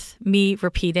worth me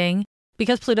repeating.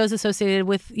 Because Pluto's associated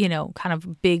with, kind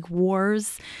of big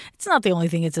wars. It's not the only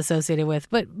thing it's associated with,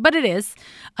 but it is.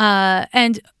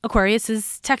 And Aquarius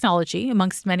is technology,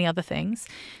 amongst many other things.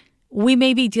 We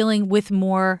may be dealing with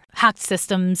more hacked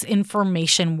systems,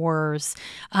 information wars.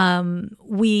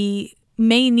 We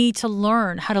may need to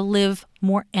learn how to live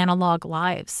more analog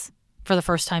lives for the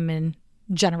first time in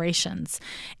generations.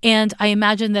 And I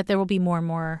imagine that there will be more and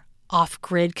more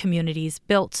off-grid communities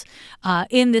built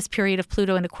in this period of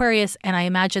Pluto and Aquarius. And I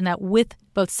imagine that with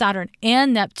both Saturn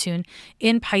and Neptune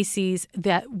in Pisces,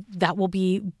 that will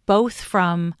be both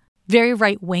from very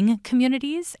right-wing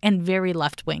communities and very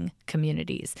left-wing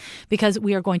communities, because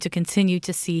we are going to continue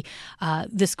to see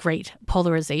this great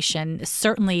polarization,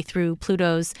 certainly through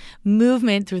Pluto's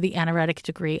movement through the anaretic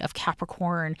degree of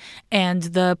Capricorn and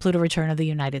the Pluto return of the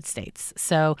United States.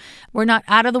 So we're not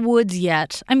out of the woods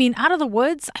yet. I mean, out of the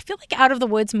woods, I feel like out of the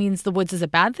woods means the woods is a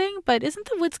bad thing, but isn't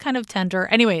the woods kind of tender?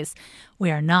 Anyways, we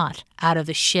are not out of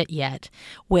the shit yet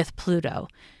with Pluto.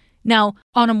 Now,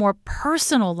 on a more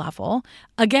personal level,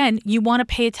 again, you want to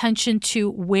pay attention to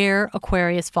where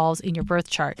Aquarius falls in your birth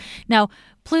chart. Now,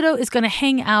 Pluto is going to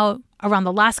hang out around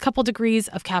the last couple degrees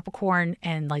of Capricorn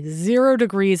and like 0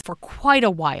 degrees for quite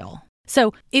a while.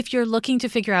 So if you're looking to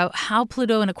figure out how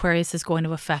Pluto in Aquarius is going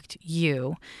to affect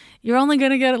you, you're only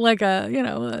going to get like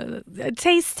a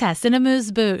taste test, an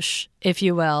amuse-bouche, if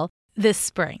you will, this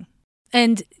spring.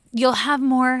 And you'll have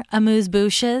more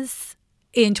amuse-bouches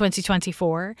in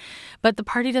 2024, but the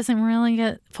party doesn't really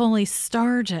get fully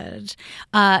started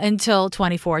until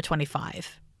 24,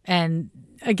 25. And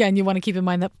again, you want to keep in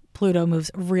mind that Pluto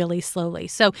moves really slowly.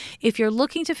 So if you're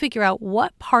looking to figure out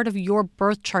what part of your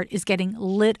birth chart is getting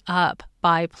lit up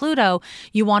by Pluto,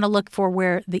 you want to look for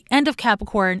where the end of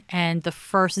Capricorn and the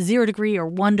first 0 degree or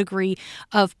 1 degree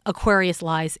of Aquarius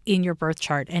lies in your birth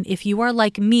chart. And if you are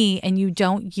like me and you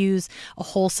don't use a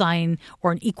whole sign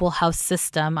or an equal house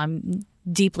system, I'm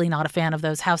deeply not a fan of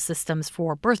those house systems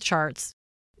for birth charts,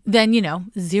 then,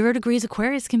 0 degrees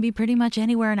Aquarius can be pretty much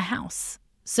anywhere in a house.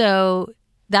 So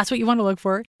that's what you want to look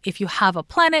for. If you have a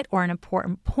planet or an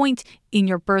important point in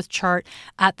your birth chart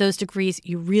at those degrees,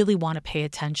 you really want to pay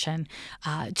attention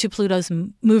to Pluto's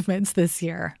movements this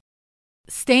year.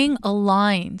 staying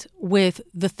aligned with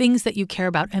the things that you care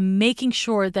about and making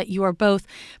sure that you are both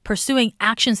pursuing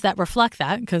actions that reflect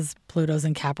that, because Pluto's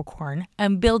in Capricorn,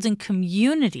 and building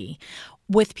community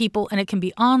with people, and it can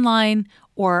be online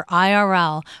or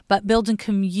IRL, but building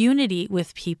community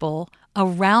with people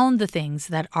around the things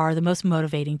that are the most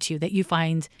motivating to you, that you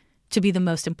find to be the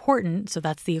most important, so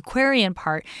that's the Aquarian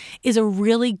part, is a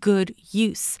really good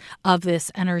use of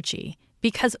this energy.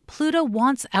 Because Pluto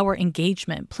wants our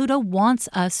engagement. Pluto wants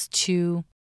us to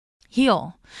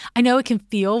heal. I know it can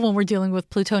feel when we're dealing with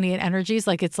Plutonian energies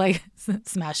like it's like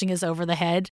smashing us over the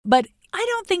head, but I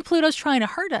don't think Pluto's trying to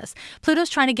hurt us. Pluto's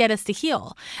trying to get us to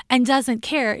heal and doesn't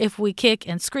care if we kick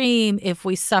and scream, if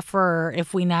we suffer,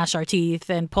 if we gnash our teeth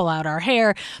and pull out our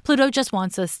hair. Pluto just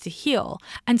wants us to heal.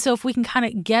 And so if we can kind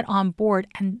of get on board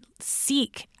and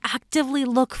actively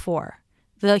look for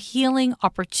the healing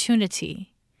opportunity,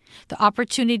 the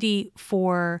opportunity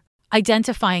for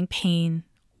identifying pain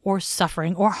or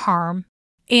suffering or harm,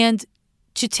 and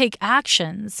to take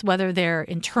actions, whether they're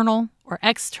internal or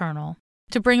external,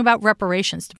 to bring about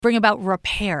reparations, to bring about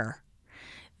repair.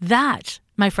 That,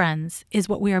 my friends, is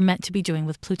what we are meant to be doing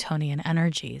with Plutonian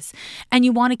energies. And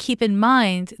you want to keep in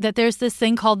mind that there's this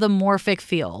thing called the morphic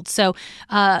field. So,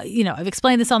 I've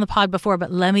explained this on the pod before,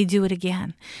 but let me do it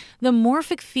again. The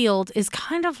morphic field is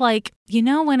kind of like,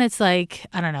 when it's like,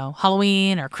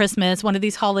 Halloween or Christmas, one of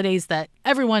these holidays that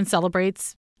everyone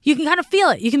celebrates. You can kind of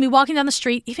feel it. You can be walking down the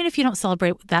street, even if you don't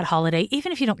celebrate that holiday,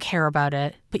 even if you don't care about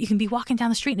it, but you can be walking down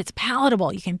the street and it's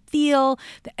palatable. You can feel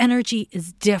the energy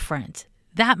is different.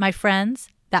 That, my friends,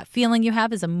 that feeling you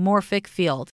have is a morphic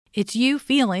field. It's you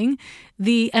feeling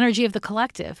the energy of the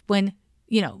collective when,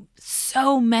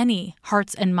 so many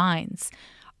hearts and minds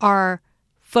are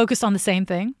focused on the same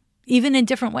thing, even in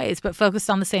different ways, but focused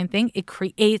on the same thing. It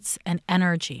creates an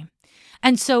energy.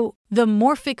 And so the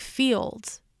morphic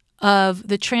field of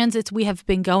the transits we have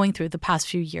been going through the past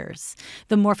few years,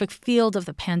 the morphic field of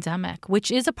the pandemic,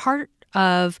 which is a part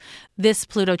of this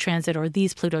Pluto transit or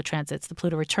these Pluto transits, the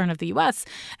Pluto return of the U.S.,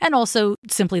 and also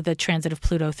simply the transit of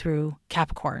Pluto through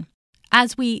Capricorn.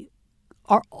 As we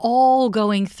are all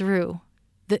going through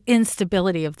the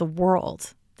instability of the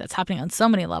world that's happening on so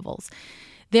many levels,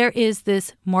 there is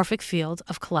this morphic field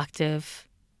of collective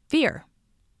fear,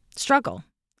 struggle.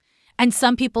 And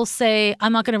some people say,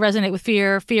 I'm not going to resonate with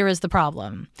fear. Fear is the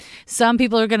problem. Some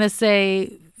people are going to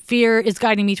say, fear is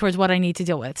guiding me towards what I need to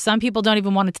deal with. Some people don't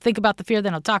even want to think about the fear. They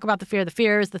don't talk about the fear. The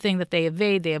fear is the thing that they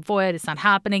evade, they avoid. It's not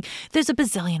happening. There's a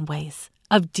bazillion ways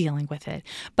of dealing with it.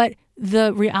 But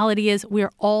the reality is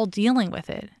we're all dealing with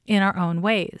it in our own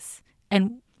ways.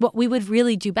 And what we would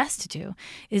really do best to do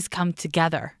is come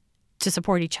together to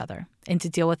support each other and to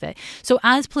deal with it. So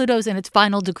as Pluto's in its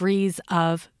final degrees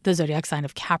of the zodiac sign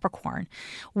of Capricorn,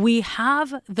 we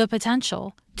have the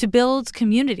potential to build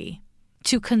community,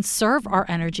 to conserve our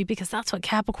energy, because that's what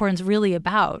Capricorn's really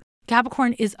about.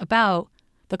 Capricorn is about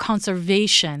the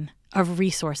conservation of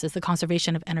resources, the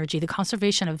conservation of energy, the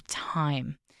conservation of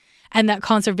time. And that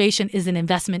conservation is an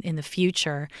investment in the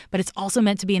future, but it's also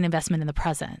meant to be an investment in the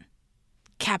present.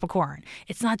 Capricorn,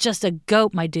 it's not just a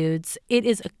goat, my dudes. It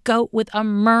is a goat with a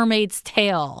mermaid's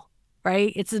tail,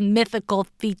 right? It's a mythical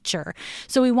feature.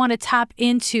 So we want to tap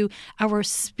into our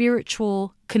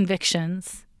spiritual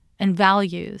convictions and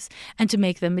values and to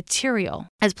make them material.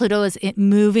 As Pluto is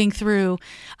moving through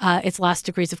its last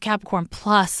degrees of Capricorn,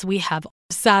 plus we have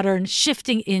Saturn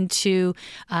shifting into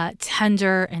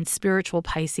tender and spiritual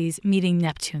Pisces, meeting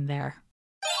Neptune there.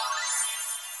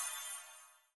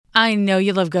 I know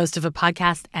you love Ghost of a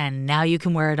Podcast, and now you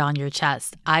can wear it on your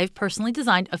chest. I've personally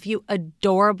designed a few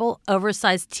adorable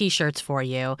oversized t-shirts for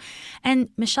you. And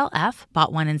Michelle F.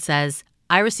 bought one and says,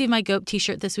 I received my GOAT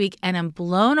t-shirt this week and I'm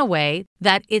blown away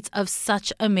that it's of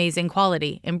such amazing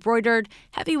quality. Embroidered,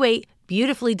 heavyweight,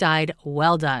 beautifully dyed,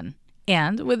 well done.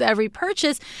 And with every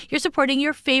purchase, you're supporting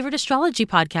your favorite astrology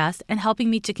podcast and helping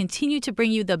me to continue to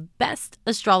bring you the best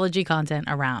astrology content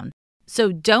around.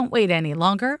 So don't wait any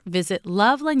longer. Visit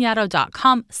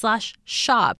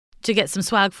lovelanyadoo.com/shop to get some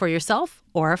swag for yourself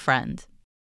or a friend.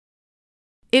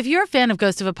 If you're a fan of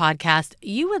Ghost of a Podcast,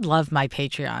 you would love my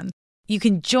Patreon. You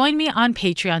can join me on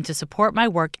Patreon to support my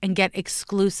work and get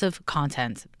exclusive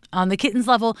content. On the Kittens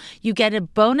level, you get a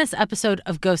bonus episode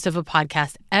of Ghost of a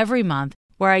Podcast every month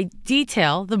where I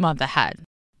detail the month ahead.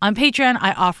 On Patreon,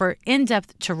 I offer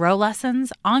in-depth tarot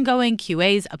lessons, ongoing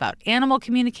QAs about animal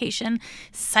communication,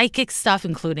 psychic stuff,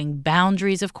 including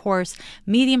boundaries, of course,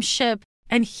 mediumship,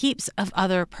 and heaps of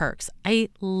other perks. I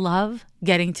love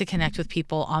getting to connect with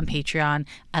people on Patreon.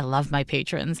 I love my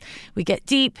patrons. We get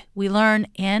deep, we learn,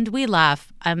 and we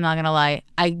laugh. I'm not going to lie,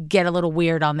 I get a little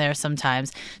weird on there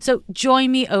sometimes. So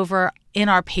join me over in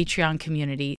our Patreon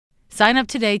community. Sign up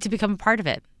today to become a part of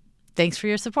it. Thanks for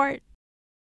your support.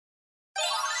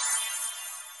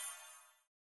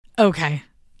 Okay,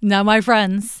 now my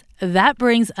friends, that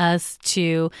brings us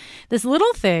to this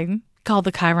little thing called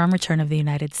the Chiron return of the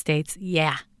United States.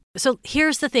 Yeah. So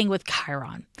here's the thing with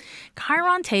Chiron.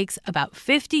 Chiron takes about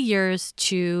 50 years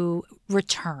to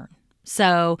return.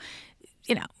 So,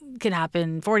 it can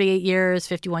happen 48 years,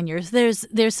 51 years. There's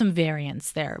some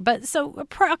variance there. But so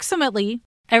approximately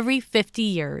every 50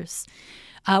 years,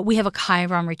 we have a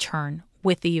Chiron return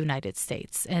with the United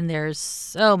States. And there's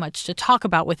so much to talk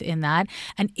about within that.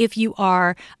 And if you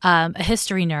are a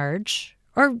history nerd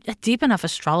or a deep enough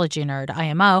astrology nerd,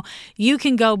 IMO, you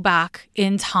can go back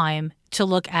in time to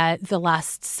look at the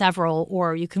last several,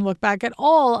 or you can look back at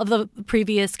all of the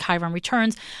previous Chiron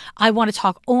returns. I want to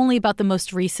talk only about the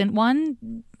most recent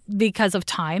one because of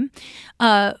time.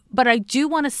 But I do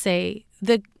want to say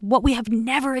that what we have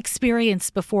never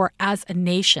experienced before as a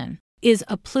nation is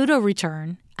a Pluto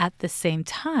return at the same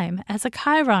time as a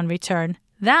Chiron return.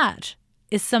 That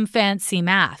is some fancy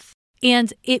math.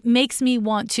 And it makes me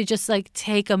want to just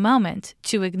take a moment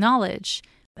to acknowledge,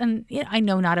 and I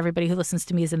know not everybody who listens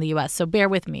to me is in the US, so bear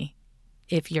with me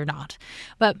if you're not.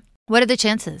 But what are the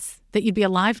chances that you'd be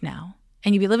alive now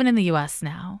and you'd be living in the US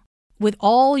now with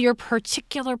all your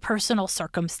particular personal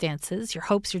circumstances, your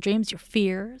hopes, your dreams, your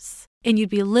fears, and you'd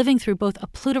be living through both a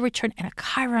Pluto return and a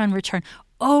Chiron return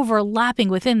overlapping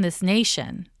within this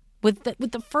nation? With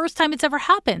the first time it's ever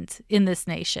happened in this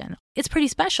nation. It's pretty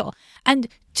special. And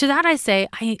to that I say,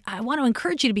 I want to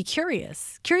encourage you to be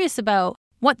curious about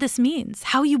what this means,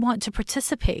 how you want to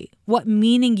participate, what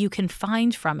meaning you can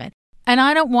find from it. And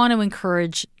I don't want to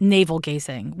encourage navel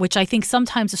gazing, which I think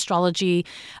sometimes astrology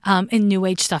and New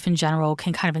Age stuff in general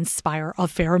can kind of inspire a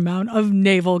fair amount of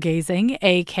navel gazing,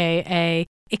 aka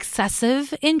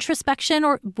excessive introspection,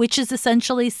 or which is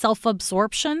essentially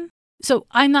self-absorption. So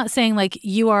I'm not saying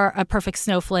you are a perfect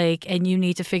snowflake and you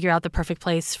need to figure out the perfect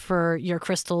place for your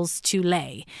crystals to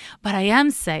lay. But I am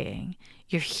saying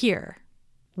you're here.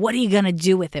 What are you going to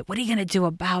do with it? What are you going to do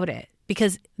about it?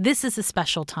 Because this is a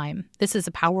special time. This is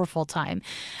a powerful time.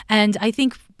 And I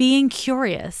think being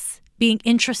curious, being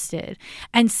interested,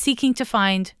 and seeking to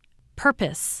find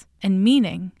purpose and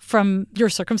meaning from your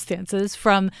circumstances,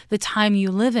 from the time you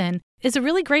live in, is a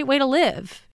really great way to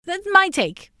live. That's my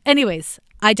take. Anyways,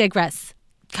 I digress.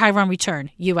 Chiron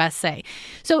return, USA.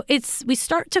 So we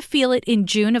start to feel it in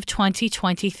June of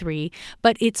 2023,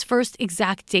 but its first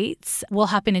exact dates will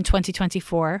happen in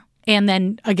 2024 and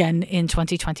then again in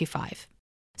 2025.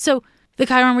 So the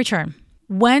Chiron return.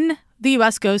 When the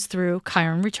US goes through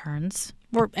Chiron returns,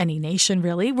 or any nation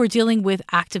really, we're dealing with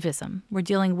activism. We're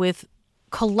dealing with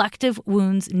collective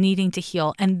wounds needing to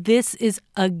heal. And this is,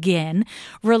 again,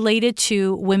 related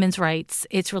to women's rights.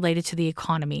 It's related to the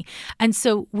economy. And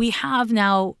so we have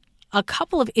now a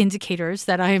couple of indicators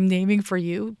that I am naming for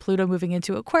you. Pluto moving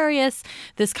into Aquarius,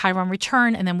 this Chiron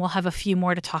return, and then we'll have a few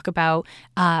more to talk about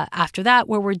after that,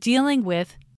 where we're dealing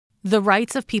with the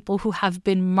rights of people who have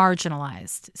been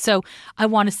marginalized. So I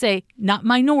want to say not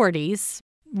minorities.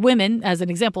 Women, as an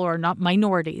example, are not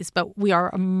minorities, but we are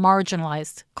a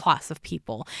marginalized class of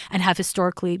people and have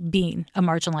historically been a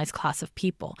marginalized class of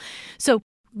people. So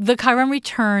the Chiron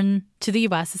return to the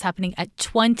U.S. is happening at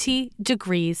 20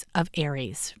 degrees of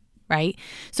Aries, right?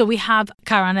 So we have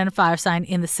Chiron and a fire sign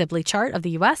in the Sibley chart of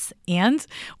the U.S., and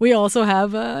we also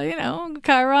have,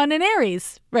 Chiron in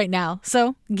Aries right now.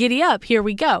 So giddy up. Here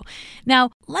we go. Now,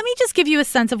 let me just give you a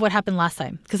sense of what happened last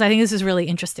time, because I think this is really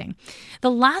interesting.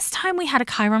 The last time we had a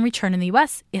Chiron return in the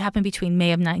U.S., it happened between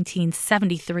May of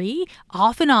 1973,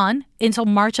 off and on, until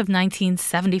March of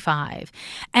 1975.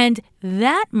 And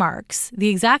that marks the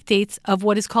exact dates of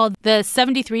what is called the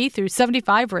 73 through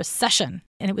 75 recession.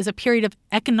 And it was a period of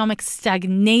economic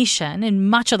stagnation in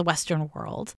much of the Western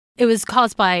world. It was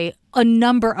caused by a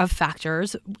number of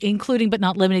factors, including but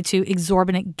not limited to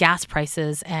exorbitant gas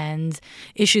prices and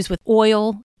issues with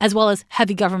oil, as well as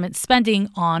heavy government spending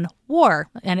on war.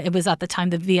 And it was at the time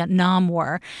the Vietnam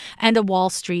War, and a Wall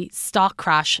Street stock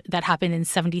crash that happened in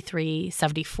 73,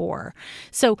 74.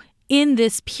 So in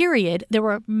this period, there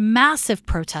were massive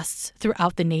protests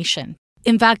throughout the nation.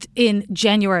 In fact, in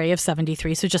January of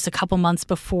 73, so just a couple months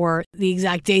before the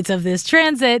exact dates of this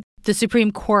transit, the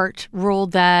Supreme Court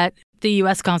ruled that the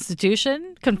U.S.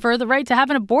 Constitution conferred the right to have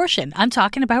an abortion. I'm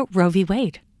talking about Roe v.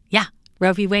 Wade. Yeah,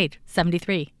 Roe v. Wade,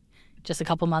 73, just a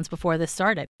couple months before this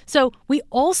started. So we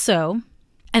also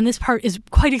and this part is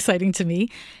quite exciting to me,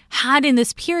 had in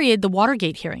this period the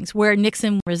Watergate hearings where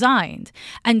Nixon resigned.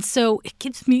 And so it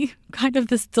gives me kind of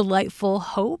this delightful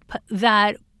hope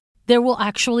that there will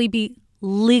actually be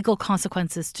legal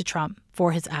consequences to Trump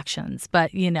for his actions.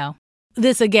 But,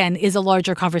 this again is a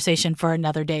larger conversation for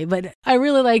another day. But I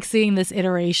really like seeing this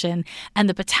iteration and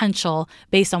the potential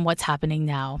based on what's happening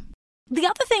now. The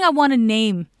other thing I want to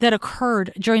name that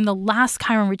occurred during the last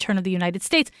Chiron return of the United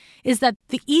States is that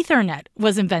the Ethernet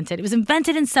was invented. It was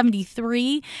invented in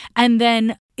 1973, and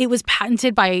then it was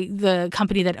patented by the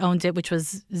company that owned it, which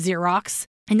was Xerox,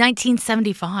 in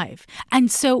 1975.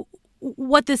 And so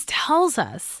what this tells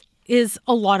us is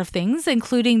a lot of things,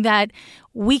 including that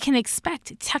we can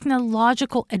expect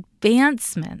technological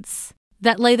advancements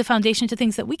that lay the foundation to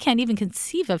things that we can't even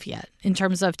conceive of yet in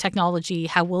terms of technology,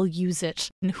 how we'll use it,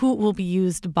 and who it will be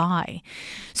used by.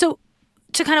 So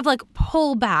to kind of like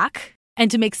pull back and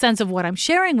to make sense of what I'm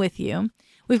sharing with you,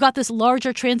 we've got this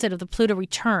larger transit of the Pluto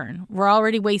return. We're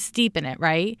already waist deep in it,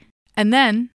 right? And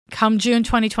then come June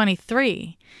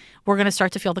 2023, we're going to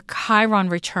start to feel the Chiron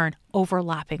return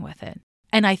overlapping with it.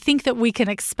 And I think that we can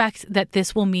expect that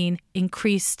this will mean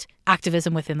increased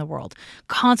activism within the world,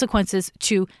 consequences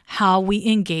to how we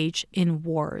engage in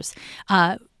wars.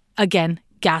 Again,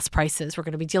 gas prices. We're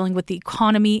going to be dealing with the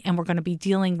economy, and we're going to be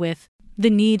dealing with the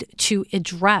need to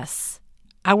address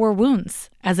our wounds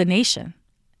as a nation,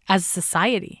 as a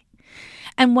society.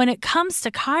 And when it comes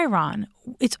to Chiron,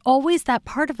 it's always that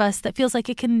part of us that feels like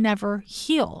it can never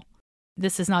heal.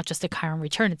 This is not just a Chiron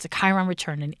return, it's a Chiron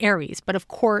return in Aries. But of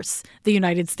course, the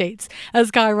United States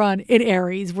has Chiron in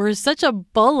Aries. We're such a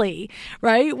bully,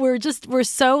 right? We're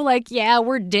so like, yeah,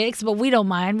 we're dicks, but we don't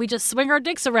mind. We just swing our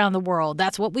dicks around the world.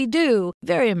 That's what we do.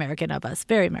 Very American of us,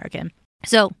 very American.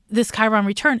 So this Chiron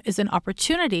return is an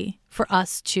opportunity for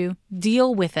us to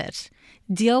deal with it,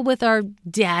 deal with our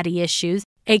daddy issues,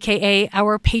 aka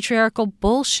our patriarchal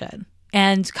bullshit,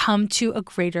 and come to a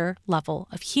greater level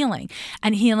of healing.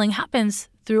 And healing happens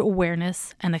through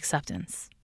awareness and acceptance.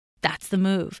 That's the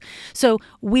move. So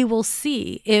we will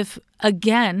see if,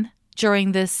 again,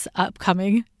 during this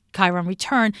upcoming Chiron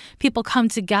return, people come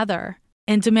together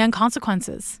and demand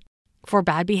consequences for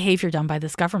bad behavior done by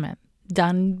this government,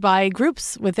 done by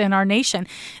groups within our nation.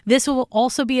 This will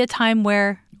also be a time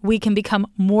where we can become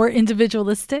more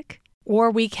individualistic,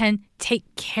 or we can take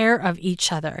care of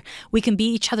each other. We can be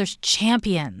each other's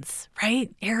champions, right?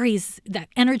 Aries, that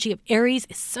energy of Aries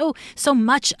is so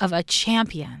much of a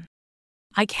champion.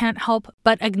 I can't help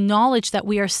but acknowledge that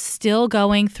we are still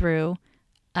going through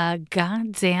a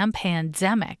goddamn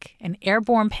pandemic, an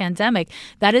airborne pandemic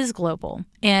that is global.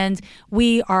 And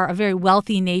we are a very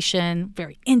wealthy nation,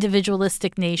 very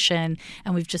individualistic nation.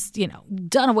 And we've just,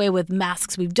 done away with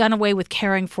masks. We've done away with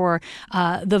caring for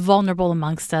the vulnerable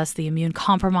amongst us, the immune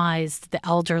compromised, the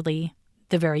elderly,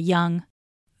 the very young.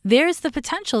 There's the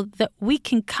potential that we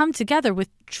can come together with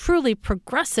truly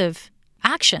progressive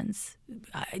actions.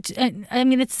 I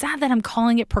mean, it's sad that I'm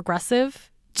calling it progressive,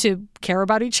 to care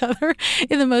about each other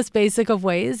in the most basic of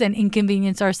ways and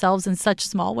inconvenience ourselves in such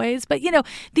small ways. But,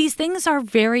 these things are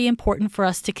very important for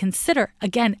us to consider,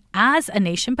 again, as a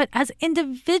nation, but as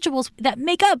individuals that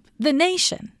make up the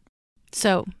nation.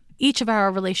 So each of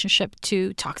our relationship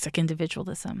to toxic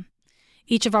individualism,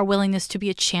 each of our willingness to be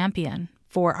a champion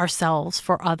for ourselves,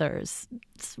 for others,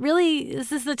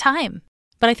 this is the time.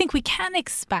 But I think we can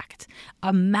expect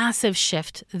a massive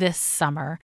shift this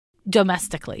summer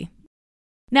domestically.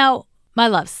 Now, my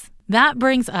loves, that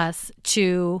brings us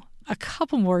to a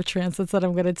couple more transits that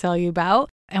I'm going to tell you about,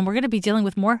 and we're going to be dealing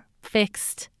with more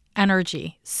fixed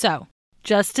energy. So,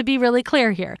 just to be really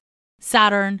clear here,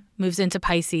 Saturn moves into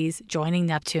Pisces, joining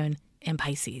Neptune in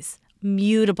Pisces.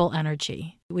 Mutable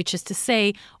energy, which is to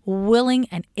say, willing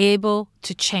and able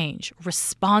to change,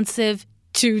 responsive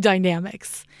to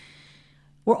dynamics.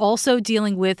 We're also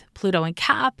dealing with Pluto in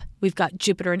Cap. We've got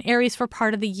Jupiter in Aries for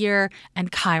part of the year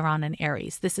and Chiron in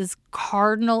Aries. This is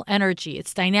cardinal energy.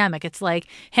 It's dynamic. It's like,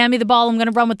 hand me the ball. I'm going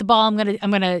to run with the ball. I'm going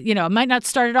to, I might not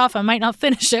start it off. I might not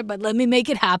finish it, but let me make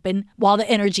it happen while the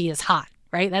energy is hot,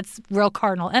 right? That's real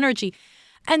cardinal energy.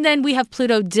 And then we have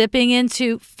Pluto dipping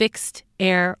into fixed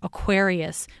air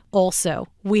Aquarius. Also,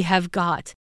 we have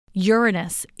got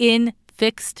Uranus in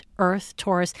fixed Earth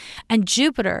Taurus, and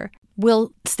Jupiter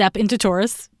will step into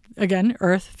Taurus, again,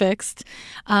 Earth fixed,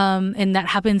 and that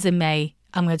happens in May.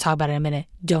 I'm going to talk about it in a minute.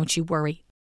 Don't you worry.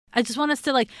 I just want us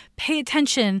to pay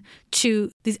attention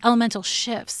to these elemental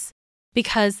shifts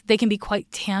because they can be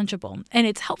quite tangible. And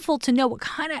it's helpful to know what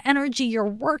kind of energy you're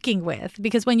working with,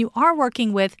 because when you are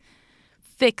working with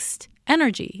fixed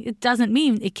energy. It doesn't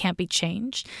mean it can't be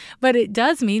changed, but it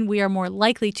does mean we are more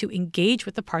likely to engage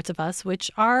with the parts of us which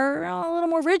are a little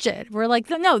more rigid. We're like,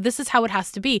 no, this is how it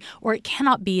has to be, or it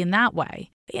cannot be in that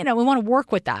way. We want to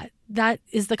work with that. That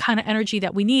is the kind of energy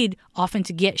that we need often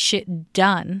to get shit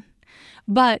done.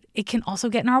 But it can also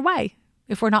get in our way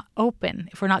if we're not open,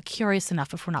 if we're not curious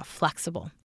enough, if we're not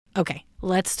flexible. Okay,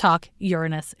 let's talk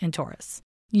Uranus in Taurus.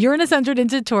 Uranus entered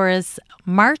into Taurus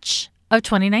March of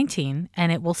 2019,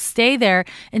 and it will stay there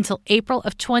until April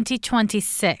of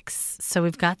 2026. So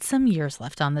we've got some years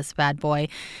left on this bad boy.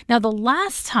 Now, the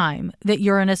last time that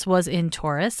Uranus was in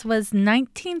Taurus was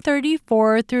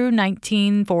 1934 through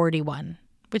 1941,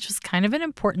 which was kind of an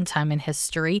important time in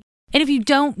history. And if you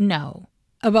don't know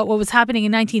about what was happening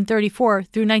in 1934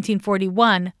 through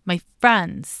 1941, my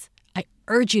friends, I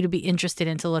urge you to be interested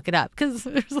and to look it up because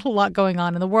there's a lot going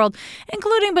on in the world,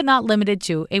 including but not limited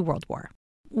to a world war.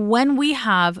 When we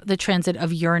have the transit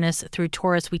of Uranus through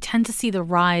Taurus, we tend to see the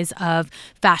rise of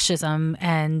fascism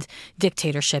and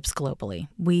dictatorships globally.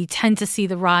 We tend to see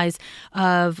the rise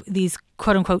of these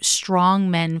quote-unquote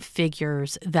strongmen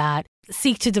figures that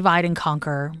seek to divide and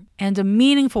conquer. And a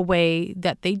meaningful way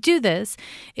that they do this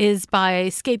is by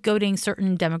scapegoating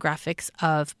certain demographics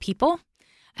of people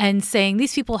and saying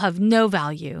these people have no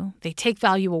value. They take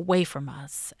value away from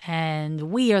us,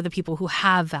 and we are the people who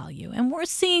have value. And we're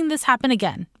seeing this happen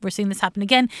again. We're seeing this happen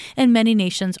again in many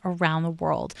nations around the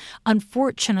world.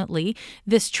 Unfortunately,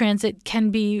 this transit can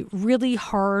be really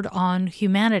hard on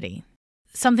humanity.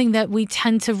 Something that we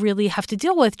tend to really have to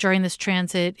deal with during this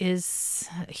transit is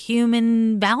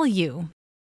human value.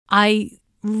 I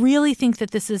really think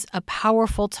that this is a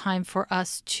powerful time for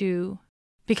us to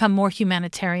become more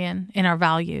humanitarian in our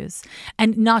values,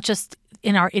 and not just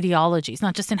in our ideologies,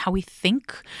 not just in how we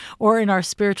think or in our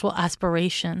spiritual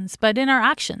aspirations, but in our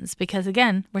actions. Because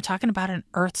again, we're talking about an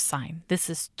earth sign. This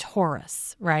is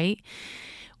Taurus, right?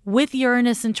 With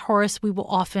Uranus and Taurus, we will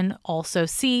often also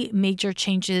see major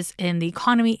changes in the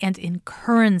economy and in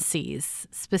currencies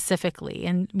specifically.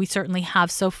 And we certainly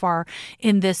have so far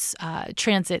in this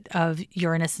transit of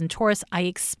Uranus and Taurus. I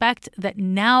expect that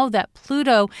now that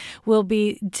Pluto will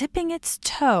be dipping its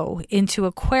toe into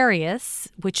Aquarius,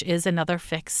 which is another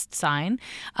fixed sign,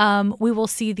 we will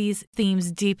see these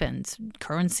themes deepened: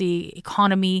 currency,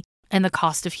 economy, and the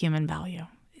cost of human value.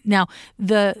 Now,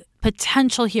 the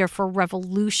potential here for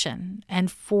revolution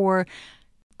and for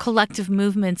collective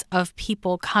movements of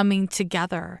people coming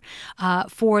together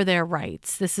for their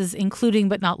rights. This is including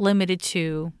but not limited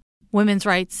to women's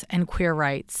rights and queer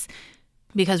rights,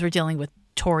 because we're dealing with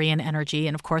Taurian energy.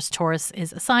 And of course, Taurus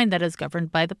is a sign that is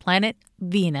governed by the planet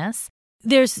Venus.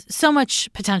 There's so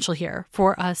much potential here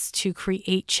for us to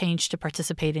create change, to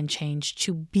participate in change,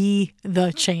 to be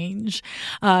the change,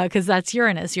 because that's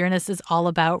Uranus. Uranus is all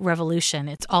about revolution.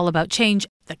 It's all about change,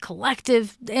 the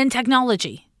collective, and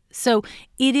technology. So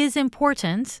it is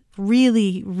important,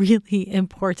 really, really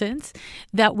important,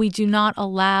 that we do not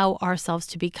allow ourselves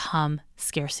to become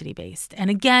scarcity-based. And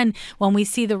again, when we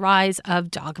see the rise of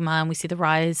dogma and we see the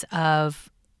rise of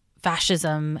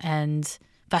fascism and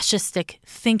fascistic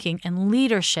thinking and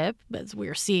leadership, as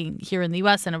we're seeing here in the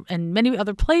U.S. and many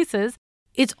other places,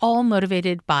 it's all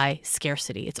motivated by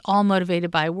scarcity. It's all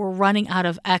motivated by we're running out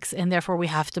of X and therefore we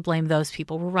have to blame those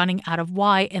people. We're running out of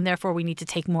Y and therefore we need to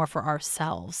take more for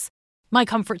ourselves. My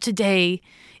comfort today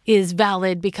is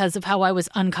valid because of how I was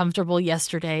uncomfortable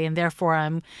yesterday, and therefore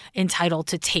I'm entitled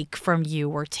to take from you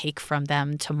or take from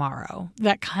them tomorrow.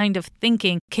 That kind of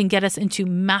thinking can get us into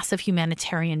massive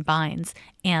humanitarian binds,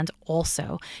 and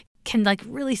also can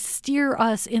really steer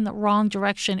us in the wrong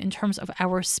direction in terms of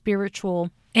our spiritual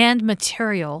and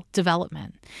material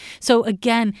development. So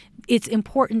again, it's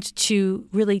important to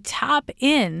really tap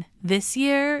in this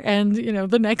year and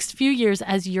the next few years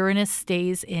as Uranus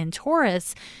stays in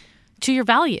Taurus to your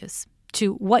values,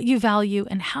 to what you value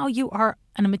and how you are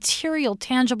in a material,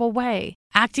 tangible way,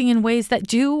 acting in ways that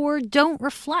do or don't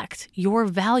reflect your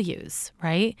values,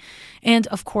 right? And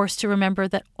of course, to remember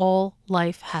that all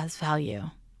life has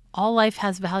value. All life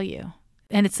has value.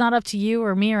 And it's not up to you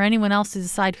or me or anyone else to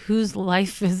decide whose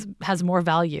life has more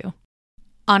value.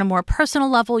 On a more personal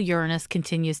level, Uranus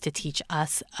continues to teach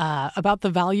us about the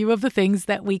value of the things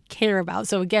that we care about.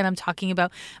 So again, I'm talking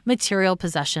about material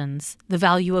possessions, the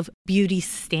value of beauty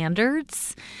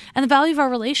standards, and the value of our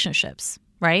relationships,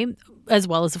 right? As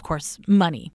well as, of course,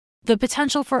 money. The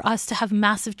potential for us to have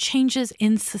massive changes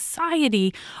in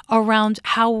society around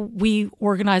how we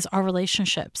organize our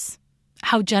relationships.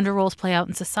 how gender roles play out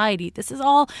in society. This is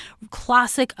all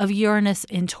classic of Uranus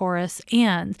in Taurus,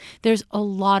 and there's a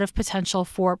lot of potential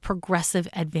for progressive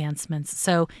advancements.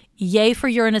 So yay for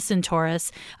Uranus in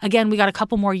Taurus. Again, we got a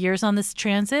couple more years on this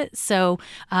transit, so,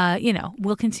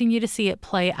 we'll continue to see it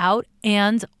play out.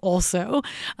 And also,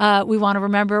 we want to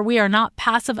remember we are not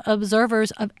passive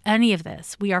observers of any of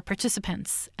this. We are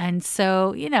participants. And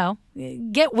so,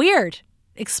 get weird,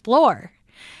 explore,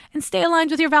 and stay aligned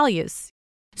with your values.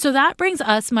 So that brings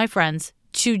us, my friends,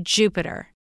 to Jupiter.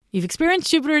 You've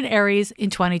experienced Jupiter in Aries in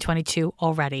 2022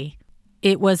 already.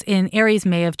 It was in Aries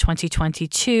May of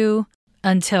 2022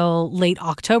 until late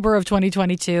October of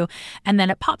 2022, and then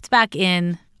it popped back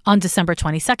in on December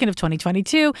 22nd of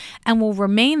 2022 and will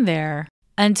remain there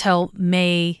until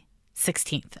May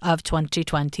 16th of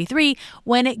 2023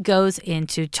 when it goes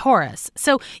into Taurus.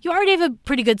 So you already have a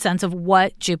pretty good sense of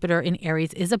what Jupiter in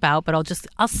Aries is about, but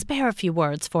I'll spare a few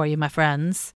words for you, my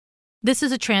friends. This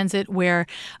is a transit where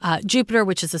Jupiter,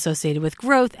 which is associated with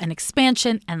growth and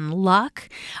expansion and luck,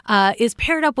 is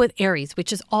paired up with Aries,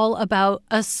 which is all about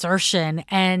assertion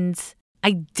and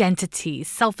identity,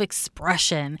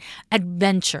 self-expression,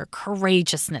 adventure,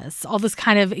 courageousness, all this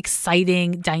kind of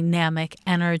exciting, dynamic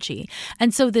energy.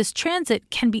 And so this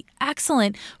transit can be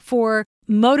excellent for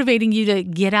motivating you to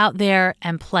get out there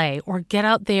and play, or get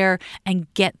out there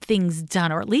and get things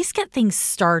done, or at least get things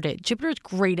started. Jupiter is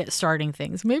great at starting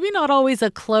things. Maybe not always a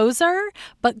closer,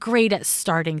 but great at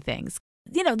starting things.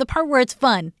 The part where it's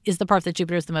fun is the part that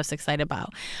Jupiter is the most excited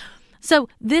about. So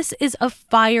this is a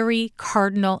fiery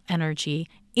cardinal energy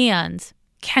and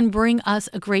can bring us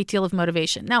a great deal of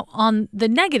motivation. Now, on the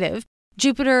negative,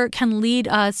 Jupiter can lead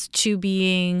us to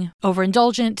being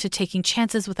overindulgent, to taking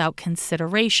chances without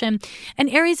consideration. And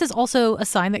Aries is also a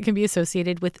sign that can be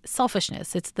associated with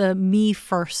selfishness. It's the me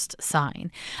first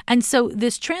sign. And so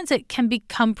this transit can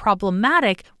become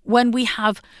problematic when we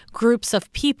have groups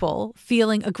of people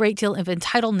feeling a great deal of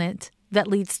entitlement that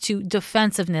leads to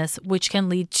defensiveness, which can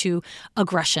lead to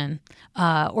aggression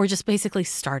or just basically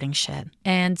starting shit.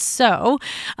 And so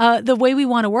the way we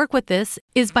want to work with this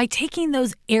is by taking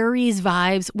those Aries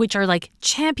vibes, which are like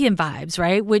champion vibes,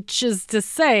 right? Which is to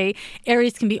say,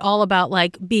 Aries can be all about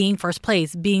like being first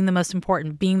place, being the most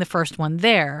important, being the first one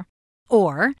there.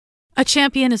 Or a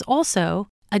champion is also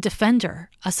a defender,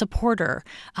 a supporter,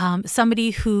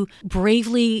 somebody who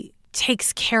bravely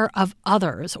takes care of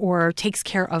others or takes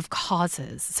care of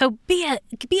causes. So be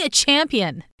a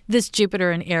champion, this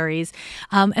Jupiter in Aries,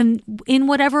 and in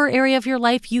whatever area of your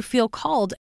life you feel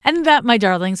called. And that, my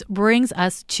darlings, brings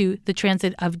us to the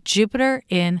transit of Jupiter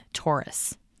in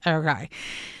Taurus. Okay.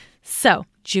 So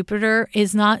Jupiter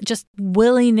is not just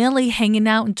willy-nilly hanging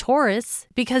out in Taurus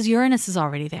because Uranus is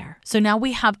already there. So now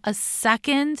we have a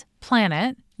second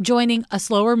planet joining a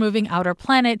slower moving outer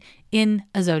planet in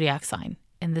a zodiac sign.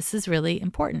 And this is really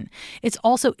important. It's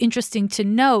also interesting to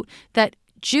note that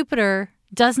Jupiter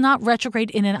does not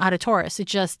retrograde in and out of Taurus. It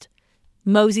just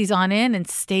moseys on in and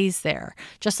stays there,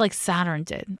 just like Saturn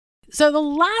did. So the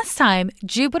last time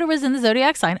Jupiter was in the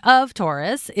zodiac sign of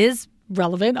Taurus is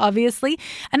relevant, obviously,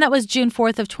 and that was June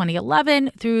 4th of 2011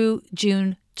 through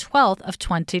June 12th of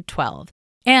 2012.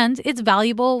 And it's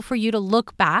valuable for you to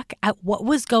look back at what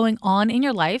was going on in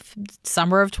your life,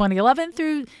 summer of 2011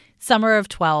 through summer of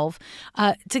 12,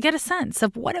 to get a sense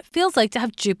of what it feels like to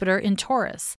have Jupiter in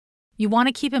Taurus. You want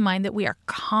to keep in mind that we are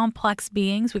complex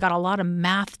beings. We got a lot of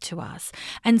math to us.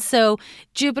 And so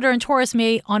Jupiter and Taurus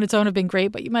may on its own have been great,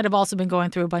 but you might have also been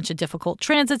going through a bunch of difficult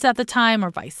transits at the time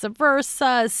or vice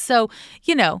versa. So,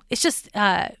 it's just,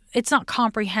 it's not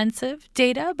comprehensive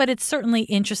data, but it's certainly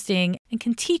interesting and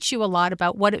can teach you a lot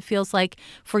about what it feels like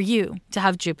for you to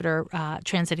have Jupiter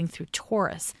transiting through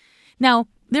Taurus. Now,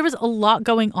 there was a lot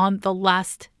going on the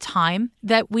last time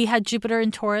that we had Jupiter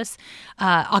in Taurus.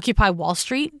 Occupy Wall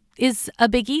Street is a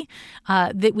biggie.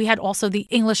 That we had also the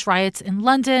English riots in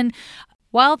London.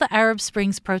 While the Arab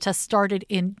Springs protests started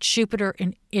in Jupiter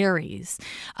in Aries,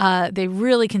 they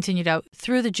really continued out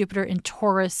through the Jupiter in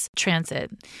Taurus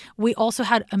transit. We also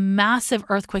had a massive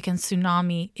earthquake and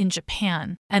tsunami in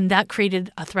Japan, and that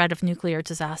created a threat of nuclear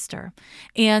disaster.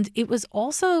 And it was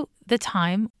also the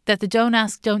time that the Don't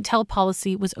Ask, Don't Tell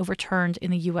policy was overturned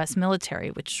in the U.S. military,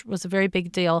 which was a very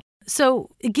big deal. So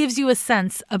it gives you a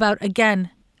sense about, again,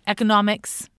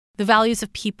 economics, the values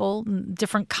of people,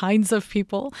 different kinds of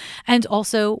people, and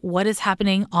also what is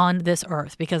happening on this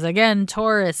earth. Because again,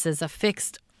 Taurus is a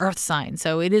fixed earth sign,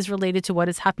 so it is related to what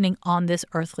is happening on this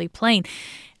earthly plane.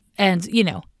 And,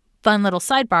 fun little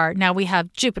sidebar, now we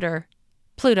have Jupiter,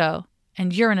 Pluto,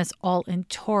 and Uranus all in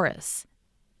Taurus.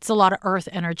 It's a lot of earth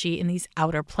energy in these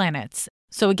outer planets.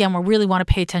 So again, we really want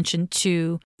to pay attention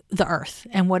to the earth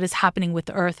and what is happening with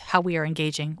the earth, how we are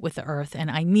engaging with the earth.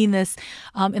 And I mean this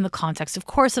in the context, of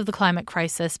course, of the climate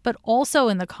crisis, but also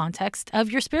in the context of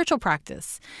your spiritual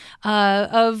practice,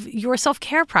 of your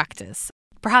self-care practice,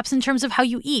 perhaps in terms of how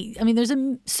you eat. I mean, there's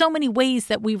so many ways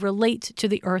that we relate to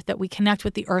the earth, that we connect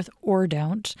with the earth or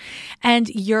don't. And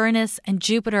Uranus and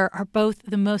Jupiter are both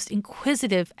the most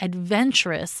inquisitive,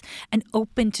 adventurous, and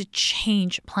open to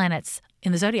change planets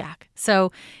in the zodiac.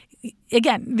 So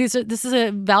again, this is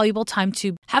a valuable time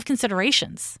to have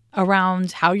considerations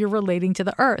around how you're relating to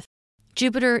the earth.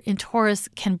 Jupiter in Taurus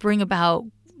can bring about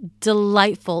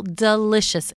delightful,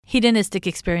 delicious, hedonistic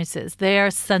experiences. They are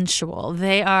sensual.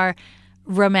 They are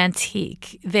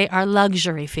romantic. They are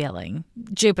luxury feeling.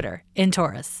 Jupiter in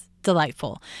Taurus,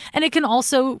 delightful. And it can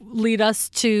also lead us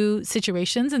to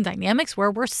situations and dynamics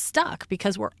where we're stuck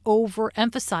because we're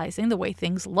overemphasizing the way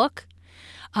things look,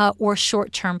 or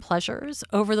short-term pleasures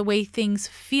over the way things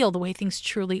feel, the way things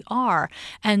truly are,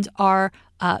 and our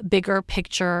bigger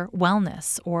picture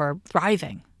wellness or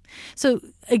thriving. So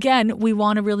again, we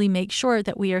want to really make sure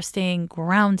that we are staying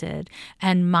grounded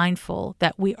and mindful,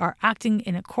 that we are acting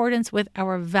in accordance with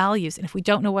our values. And if we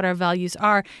don't know what our values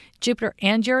are, Jupiter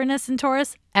and Uranus in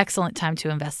Taurus, excellent time to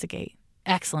investigate.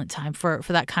 Excellent time for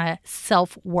that kind of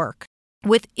self-work.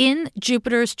 Within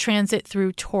Jupiter's transit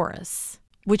through Taurus,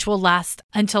 which will last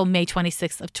until May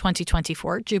 26th of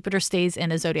 2024. Jupiter stays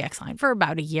in a zodiac sign for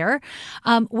about a year.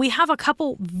 We have a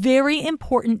couple very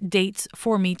important dates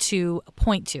for me to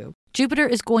point to. Jupiter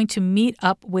is going to meet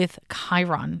up with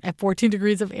Chiron at 14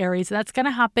 degrees of Aries. That's going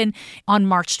to happen on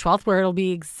March 12th, where it'll be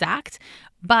exact.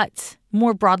 But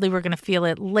more broadly, we're going to feel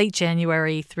it late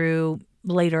January through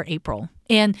later April.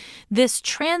 And this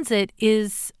transit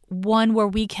is one where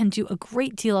we can do a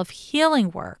great deal of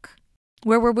healing work,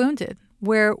 where we're wounded,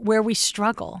 where we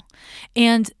struggle,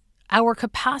 and our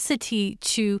capacity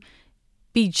to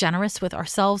be generous with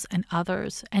ourselves and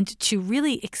others, and to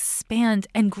really expand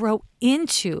and grow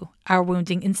into our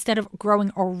wounding instead of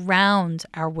growing around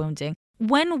our wounding.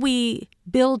 When we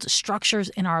build structures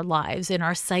in our lives, in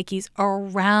our psyches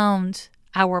around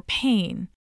our pain,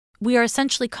 we are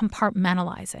essentially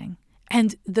compartmentalizing.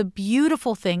 And the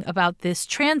beautiful thing about this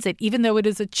transit, even though it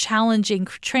is a challenging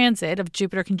transit of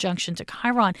Jupiter conjunction to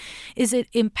Chiron, is it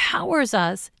empowers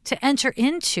us to enter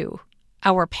into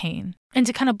our pain and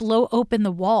to kind of blow open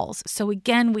the walls. So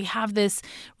again, we have this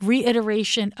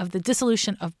reiteration of the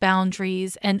dissolution of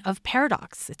boundaries and of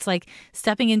paradox. It's like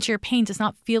stepping into your pain does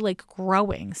not feel like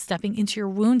growing. Stepping into your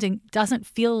wounding doesn't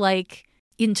feel like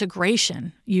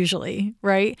integration usually,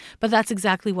 right? But that's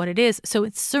exactly what it is. So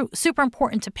it's super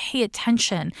important to pay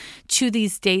attention to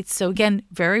these dates. So again,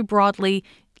 very broadly,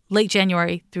 late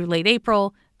January through late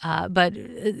April, but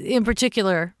in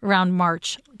particular around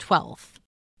March 12th.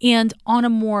 And on a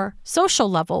more social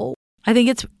level, I think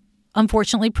it's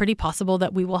unfortunately pretty possible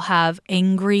that we will have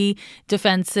angry,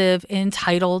 defensive,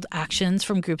 entitled actions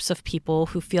from groups of people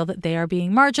who feel that they are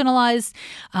being marginalized.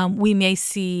 We may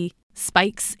see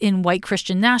spikes in white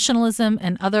Christian nationalism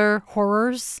and other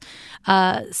horrors.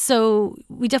 So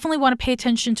we definitely want to pay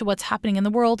attention to what's happening in the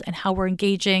world and how we're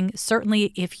engaging.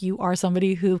 Certainly if you are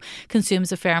somebody who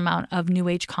consumes a fair amount of New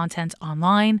Age content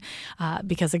online,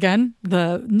 because again,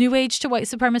 the New Age to white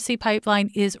supremacy pipeline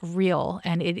is real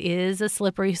and it is a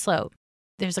slippery slope.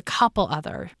 There's a couple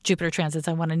other Jupiter transits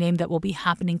I want to name that will be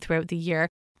happening throughout the year.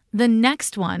 The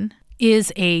next one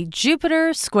is a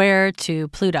Jupiter square to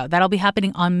Pluto. That'll be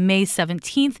happening on May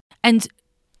 17th. And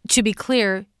to be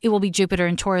clear, it will be Jupiter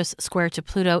in Taurus square to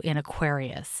Pluto in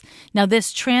Aquarius. Now,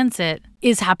 this transit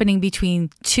is happening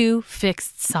between two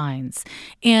fixed signs.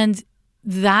 And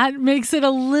that makes it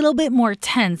a little bit more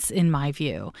tense in my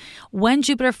view. When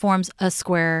Jupiter forms a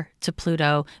square to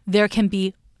Pluto, there can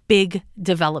be big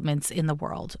developments in the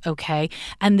world, okay?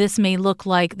 And this may look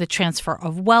like the transfer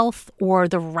of wealth or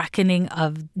the reckoning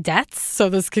of debts. So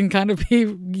this can kind of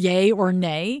be yay or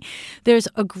nay. There's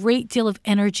a great deal of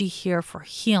energy here for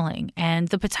healing and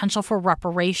the potential for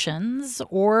reparations,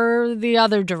 or the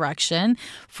other direction,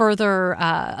 further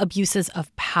abuses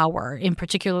of power, in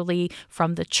particularly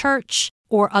from the church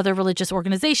or other religious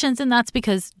organizations. And that's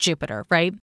because Jupiter,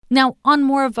 right? Now, on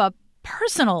more of a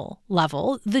personal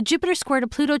level, the Jupiter square to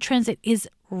Pluto transit is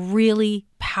really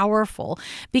powerful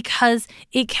because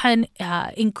it can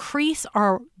increase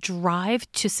our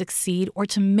drive to succeed or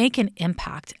to make an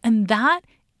impact. And that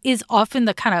is often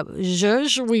the kind of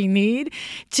zhuzh we need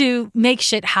to make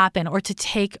shit happen or to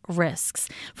take risks.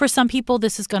 For some people,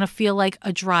 this is going to feel like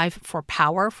a drive for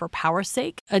power's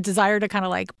sake, a desire to kind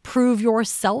of like prove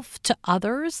yourself to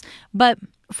others. But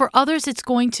for others, it's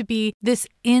going to be this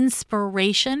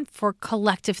inspiration for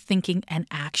collective thinking and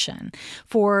action,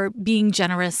 for being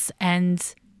generous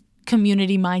and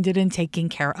community-minded and taking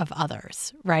care of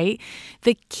others, right?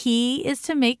 The key is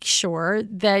to make sure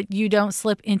that you don't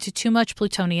slip into too much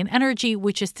Plutonian energy,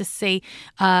 which is to say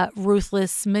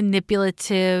ruthless,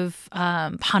 manipulative,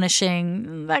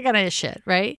 punishing, that kind of shit,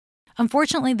 right?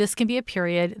 Unfortunately, this can be a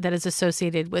period that is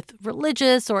associated with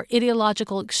religious or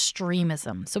ideological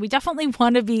extremism. So we definitely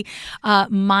want to be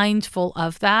mindful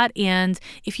of that. And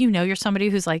if you know you're somebody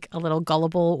who's like a little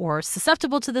gullible or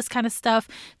susceptible to this kind of stuff,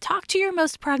 talk to your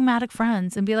most pragmatic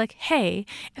friends and be like, hey,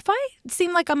 if I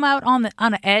seem like I'm out on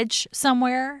an edge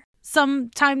somewhere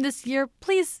sometime this year,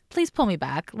 please pull me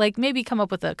back. Like maybe come up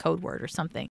with a code word or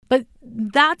something. But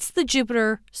that's the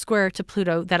Jupiter square to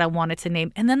Pluto that I wanted to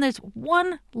name. And then there's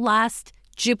one last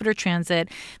Jupiter transit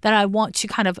that I want to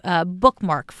kind of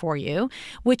bookmark for you,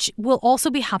 which will also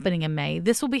be happening in May.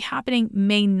 This will be happening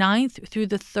May 9th through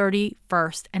the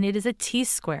 31st. And it is a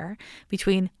T-square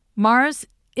between Mars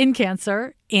in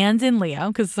Cancer and in Leo,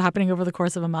 because it's happening over the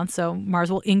course of a month. So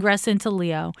Mars will ingress into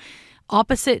Leo,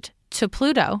 opposite to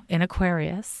Pluto in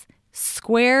Aquarius,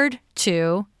 squared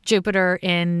to Jupiter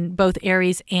in both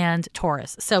Aries and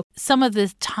Taurus. So some of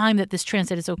the time that this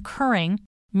transit is occurring,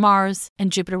 Mars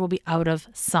and Jupiter will be out of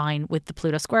sign with the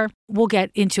Pluto square. We'll get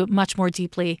into it much more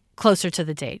deeply closer to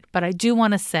the date. But I do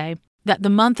want to say that the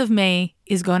month of May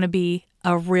is going to be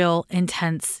a real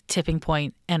intense tipping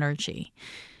point energy.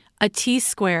 A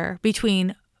T-square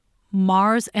between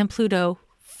Mars and Pluto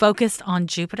focused on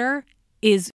Jupiter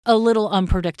is a little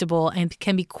unpredictable and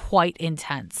can be quite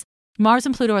intense. Mars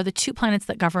and Pluto are the two planets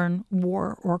that govern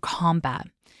war or combat.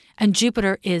 And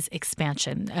Jupiter is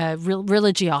expansion,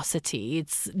 religiosity.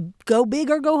 It's go big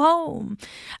or go home.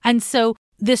 And so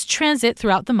this transit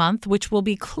throughout the month, which will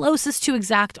be closest to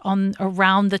exact on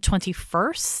around the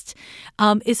 21st,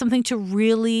 is something to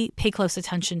really pay close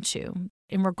attention to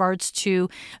in regards to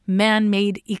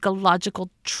man-made ecological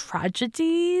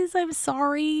tragedies, I'm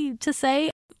sorry to say,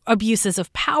 abuses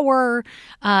of power,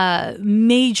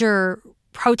 major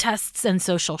protests and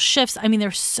social shifts. I mean,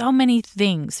 there's so many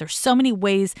things. There's so many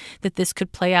ways that this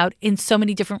could play out in so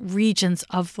many different regions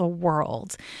of the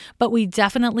world. But we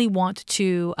definitely want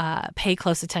to pay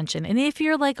close attention. And if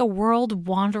you're like a world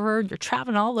wanderer, you're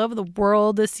traveling all over the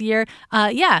world this year,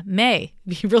 May.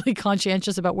 Be really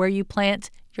conscientious about where you plant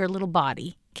your little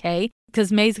body, okay?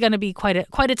 Because May's going to be quite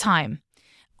a time.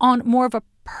 On more of a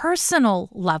personal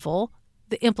level,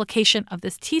 the implication of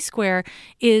this T-square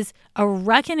is a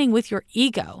reckoning with your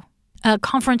ego, a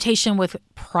confrontation with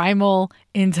primal,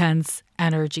 intense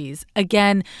energies.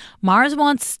 Again, Mars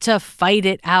wants to fight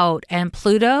it out, and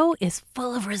Pluto is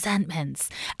full of resentments.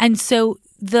 And so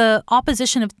the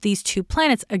opposition of these two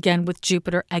planets, again, with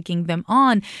Jupiter egging them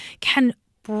on, can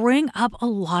bring up a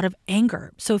lot of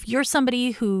anger. So if you're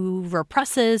somebody who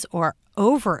represses or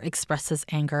overexpresses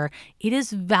anger, it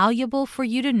is valuable for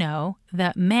you to know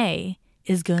that May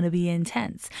is going to be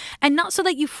intense. And not so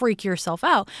that you freak yourself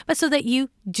out, but so that you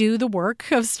do the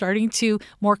work of starting to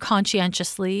more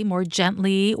conscientiously, more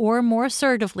gently, or more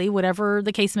assertively, whatever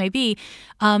the case may be,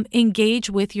 engage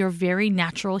with your very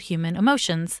natural human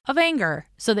emotions of anger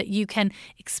so that you can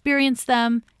experience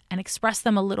them and express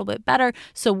them a little bit better.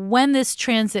 So when this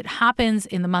transit happens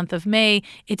in the month of May,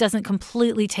 it doesn't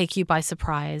completely take you by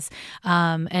surprise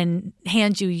and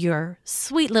hand you your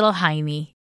sweet little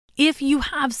hiney. If you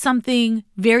have something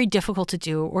very difficult to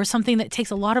do or something that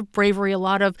takes a lot of bravery, a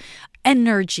lot of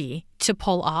energy to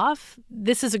pull off,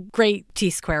 this is a great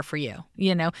T-square for you,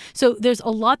 you know? So there's a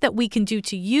lot that we can do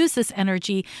to use this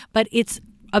energy, but it's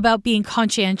about being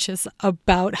conscientious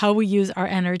about how we use our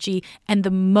energy and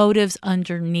the motives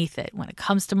underneath it. When it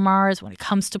comes to Mars, when it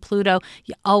comes to Pluto,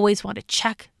 you always want to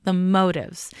check the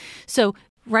motives. So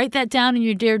write that down in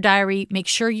your Dear Diary. Make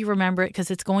sure you remember it because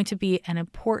it's going to be an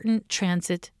important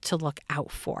transit to look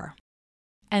out for.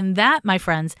 And that, my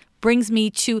friends, brings me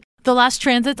to the last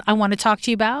transit I want to talk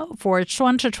to you about for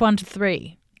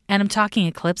 2023. And I'm talking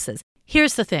eclipses.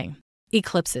 Here's the thing.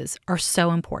 Eclipses are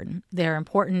so important. They're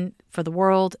important for the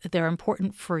world. They're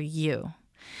important for you.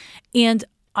 And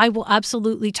I will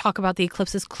absolutely talk about the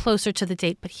eclipses closer to the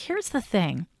date. But here's the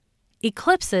thing.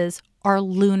 Eclipses are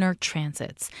lunar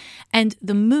transits. And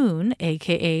the moon,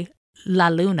 aka La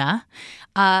Luna,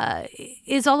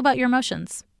 is all about your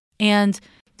emotions. And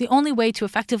the only way to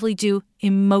effectively do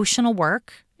emotional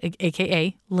work,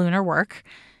 aka lunar work,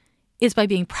 is by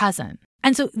being present.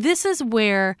 And so this is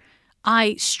where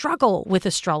I struggle with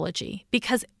astrology,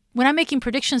 because when I'm making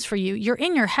predictions for you, you're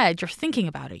in your head, you're thinking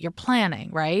about it, you're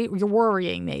planning, right? You're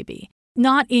worrying maybe,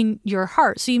 not in your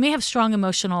heart. So you may have strong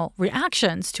emotional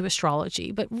reactions to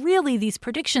astrology, but really these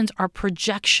predictions are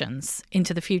projections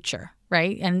into the future,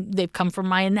 right? And they've come from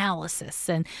my analysis,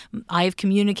 and I've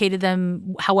communicated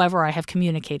them however I have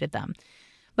communicated them.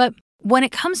 But when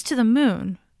it comes to the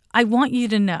moon, I want you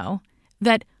to know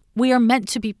that we are meant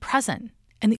to be present.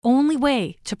 And the only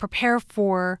way to prepare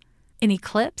for an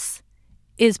eclipse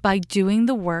is by doing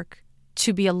the work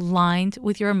to be aligned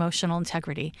with your emotional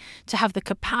integrity, to have the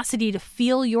capacity to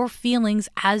feel your feelings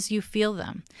as you feel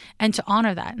them, and to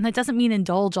honor that. And that doesn't mean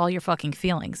indulge all your fucking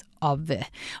feelings,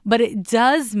 but it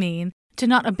does mean to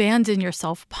not abandon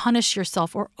yourself, punish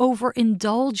yourself, or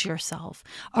overindulge yourself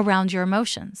around your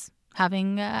emotions.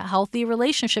 Having a healthy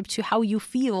relationship to how you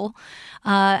feel,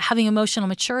 having emotional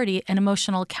maturity and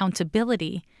emotional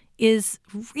accountability is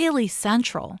really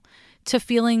central to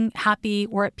feeling happy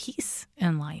or at peace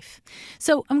in life.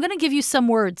 So I'm going to give you some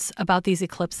words about these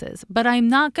eclipses, but I'm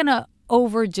not going to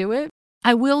overdo it.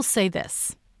 I will say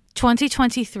this.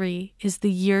 2023 is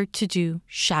the year to do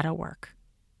shadow work.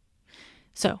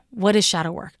 So what is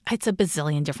shadow work? It's a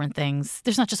bazillion different things.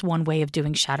 There's not just one way of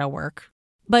doing shadow work.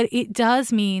 But it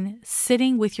does mean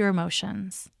sitting with your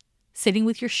emotions, sitting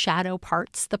with your shadow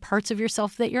parts, the parts of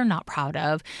yourself that you're not proud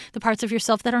of, the parts of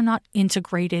yourself that are not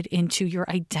integrated into your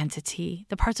identity,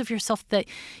 the parts of yourself that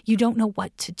you don't know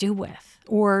what to do with,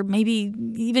 or maybe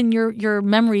even your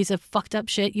memories of fucked up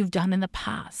shit you've done in the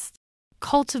past.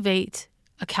 Cultivate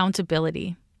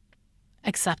accountability,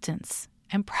 acceptance,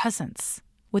 and presence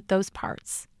with those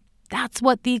parts. That's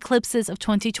what the eclipses of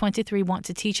 2023 want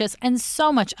to teach us, and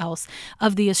so much else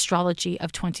of the astrology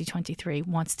of 2023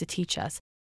 wants to teach us.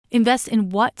 Invest in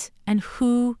what and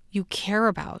who you care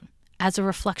about as a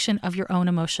reflection of your own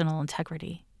emotional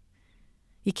integrity.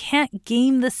 You can't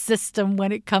game the system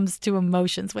when it comes to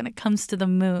emotions, when it comes to the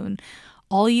moon.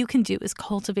 All you can do is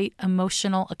cultivate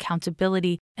emotional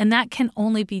accountability, and that can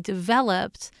only be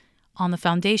developed on the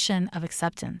foundation of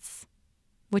acceptance,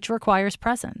 which requires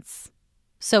presence.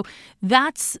 So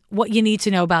that's what you need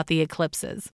to know about the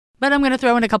eclipses. But I'm going to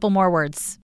throw in a couple more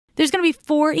words. There's going to be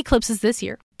 4 eclipses this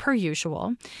year, per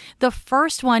usual. The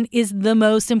first one is the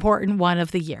most important one of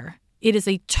the year. It is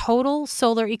a total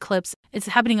solar eclipse. It's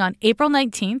happening on April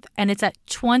 19th, and it's at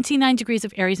 29 degrees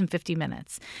of Aries in 50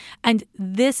 minutes. And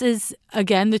this is,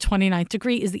 again, the 29th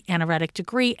degree is the anaretic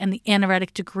degree, and the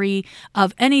anaretic degree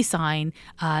of any sign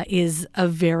is a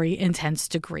very intense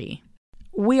degree.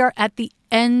 We are at the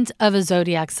end of a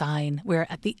zodiac sign. We're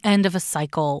at the end of a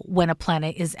cycle when a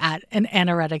planet is at an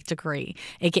anaretic degree,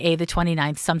 aka the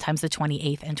 29th, sometimes the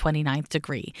 28th and 29th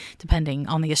degree, depending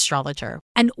on the astrologer.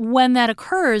 And when that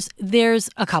occurs, there's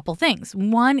a couple things.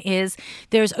 One is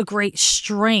there's a great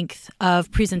strength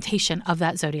of presentation of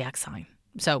that zodiac sign.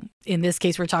 So in this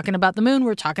case, we're talking about the moon.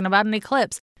 We're talking about an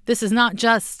eclipse. This is not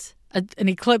just an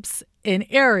eclipse in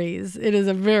Aries. It is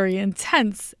a very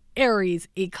intense Aries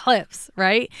eclipse,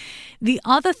 right? The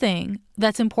other thing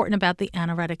that's important about the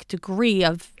anaretic degree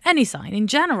of any sign in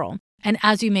general, and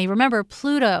as you may remember,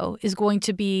 Pluto is going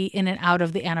to be in and out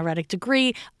of the anaretic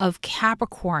degree of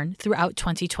Capricorn throughout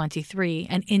 2023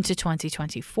 and into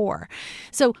 2024.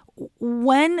 So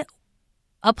when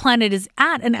a planet is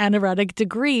at an anaretic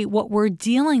degree, what we're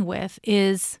dealing with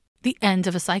is the end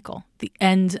of a cycle, the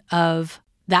end of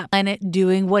that planet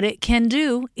doing what it can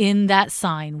do in that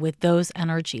sign with those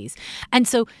energies. And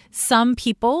so some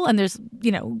people, and there's,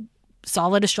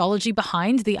 solid astrology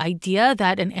behind the idea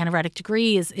that an anaretic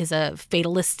degree is a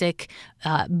fatalistic,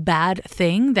 bad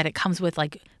thing, that it comes with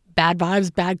like bad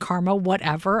vibes, bad karma,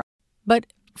 whatever. But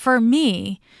for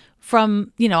me,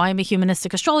 from, I'm a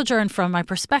humanistic astrologer, and from my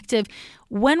perspective,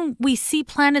 when we see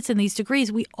planets in these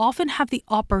degrees, we often have the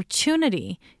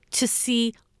opportunity to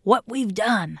see what we've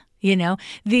done.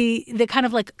 The kind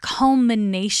of like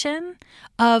culmination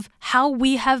of how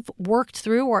we have worked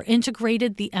through or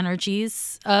integrated the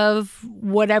energies of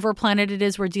whatever planet it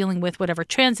is we're dealing with, whatever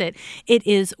transit it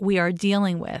is we are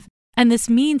dealing with. And this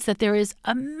means that there is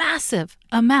a massive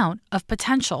amount of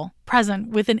potential present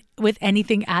with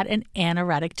anything at an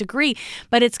anaretic degree.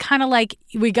 But it's kind of like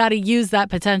we got to use that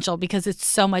potential because it's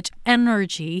so much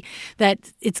energy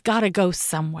that it's got to go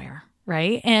somewhere.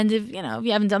 Right. And if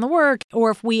you haven't done the work,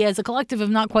 or if we as a collective have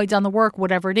not quite done the work,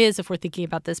 whatever it is, if we're thinking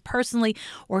about this personally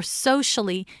or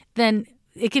socially, then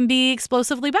it can be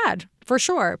explosively bad for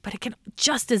sure. But it can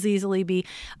just as easily be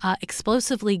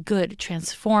explosively good,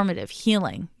 transformative,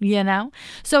 healing,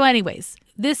 So anyways,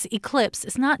 this eclipse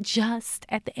is not just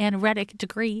at the anaretic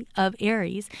degree of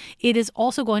Aries. It is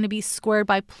also going to be squared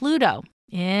by Pluto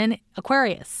in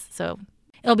Aquarius. So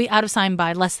it'll be out of sign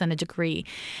by less than a degree.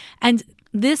 And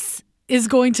this is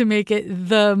going to make it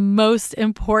the most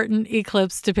important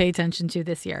eclipse to pay attention to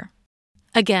this year.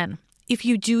 Again, if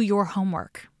you do your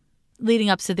homework leading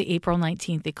up to the April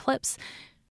 19th eclipse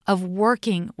of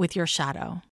working with your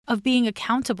shadow, of being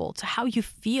accountable to how you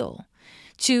feel,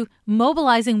 to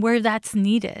mobilizing where that's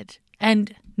needed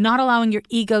and not allowing your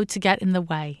ego to get in the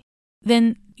way,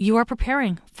 then you are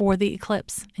preparing for the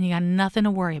eclipse and you got nothing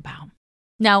to worry about.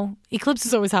 Now,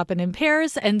 eclipses always happen in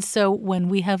pairs, and so when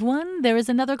we have one, there is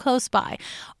another close by.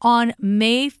 On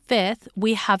May 5th,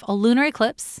 we have a lunar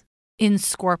eclipse in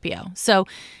Scorpio. So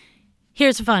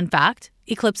here's a fun fact.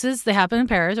 Eclipses, they happen in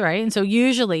pairs, right? And so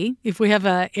usually, if we have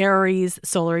a Aries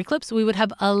solar eclipse, we would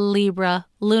have a Libra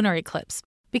lunar eclipse.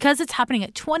 Because it's happening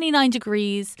at 29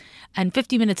 degrees and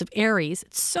 50 minutes of Aries,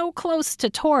 it's so close to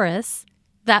Taurus,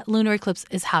 that lunar eclipse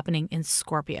is happening in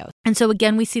Scorpio. And so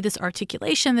again, we see this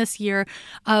articulation this year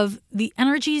of the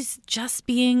energies just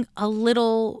being a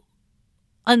little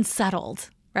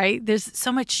unsettled, right? There's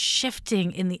so much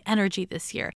shifting in the energy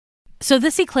this year. So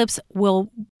this eclipse will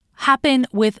happen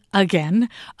with, again,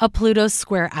 a Pluto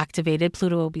square activated.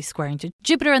 Pluto will be squaring to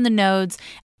Jupiter in the nodes,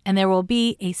 and there will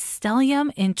be a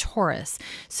stellium in Taurus.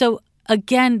 So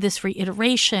again, this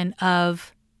reiteration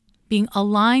of being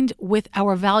aligned with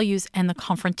our values and the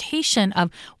confrontation of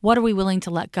what are we willing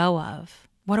to let go of?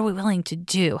 What are we willing to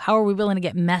do? How are we willing to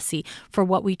get messy for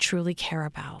what we truly care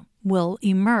about will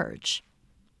emerge.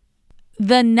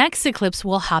 The next eclipse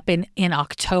will happen in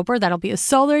October. That'll be a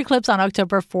solar eclipse on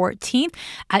October 14th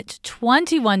at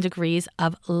 21 degrees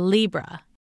of Libra.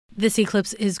 This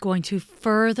eclipse is going to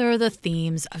further the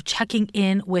themes of checking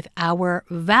in with our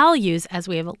values as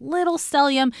we have a little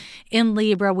stellium in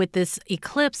Libra with this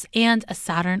eclipse and a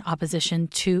Saturn opposition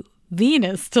to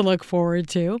Venus to look forward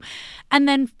to. And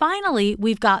then finally,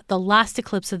 we've got the last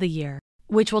eclipse of the year,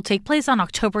 which will take place on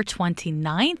October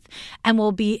 29th and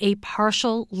will be a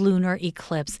partial lunar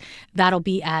eclipse. That'll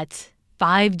be at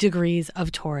 5 degrees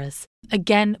of Taurus.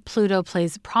 Again, Pluto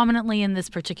plays prominently in this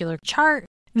particular chart.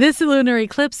 This lunar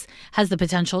eclipse has the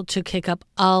potential to kick up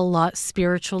a lot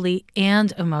spiritually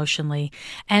and emotionally.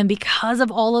 And because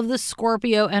of all of the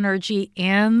Scorpio energy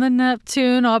and the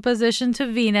Neptune opposition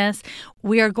to Venus,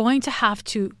 we are going to have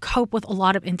to cope with a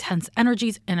lot of intense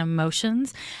energies and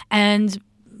emotions and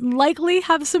likely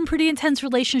have some pretty intense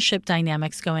relationship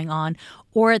dynamics going on,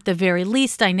 or at the very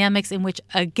least, dynamics in which,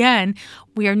 again,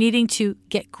 we are needing to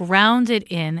get grounded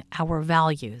in our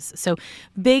values. So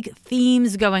big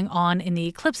themes going on in the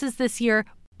eclipses this year.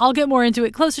 I'll get more into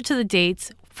it closer to the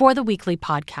dates for the weekly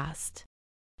podcast.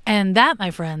 And that,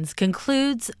 my friends,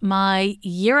 concludes my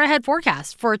year ahead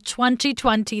forecast for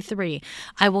 2023.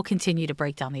 I will continue to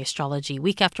break down the astrology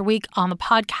week after week on the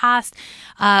podcast,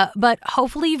 but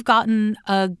hopefully you've gotten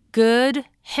a good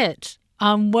hit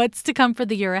on what's to come for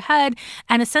the year ahead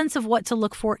and a sense of what to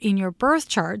look for in your birth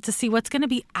chart to see what's going to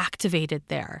be activated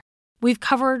there. We've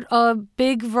covered a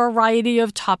big variety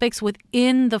of topics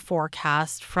within the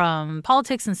forecast, from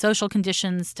politics and social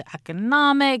conditions to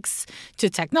economics to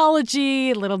technology,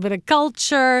 a little bit of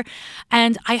culture.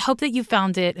 And I hope that you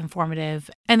found it informative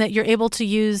and that you're able to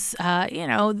use,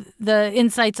 the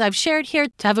insights I've shared here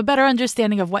to have a better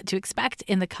understanding of what to expect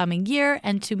in the coming year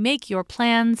and to make your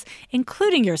plans,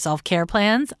 including your self-care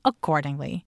plans,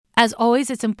 accordingly. As always,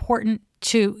 it's important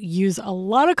to use a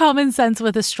lot of common sense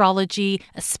with astrology,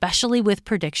 especially with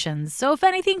predictions. So if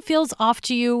anything feels off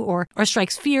to you or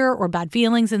strikes fear or bad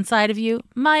feelings inside of you,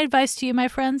 my advice to you, my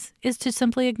friends, is to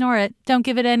simply ignore it. Don't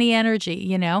give it any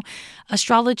energy,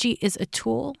 Astrology is a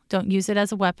tool. Don't use it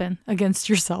as a weapon against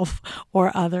yourself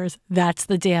or others. That's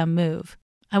the damn move.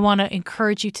 I want to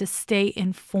encourage you to stay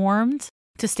informed,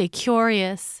 to stay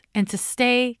curious, and to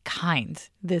stay kind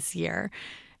this year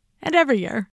and every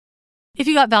year. If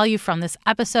you got value from this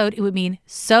episode, it would mean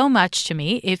so much to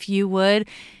me if you would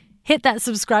hit that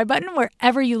subscribe button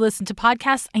wherever you listen to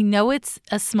podcasts. I know it's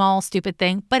a small, stupid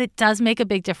thing, but it does make a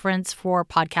big difference for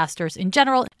podcasters in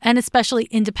general, and especially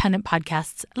independent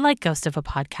podcasts like Ghost of a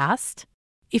Podcast.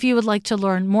 If you would like to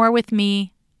learn more with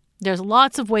me, there's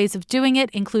lots of ways of doing it,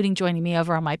 including joining me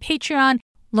over on my Patreon,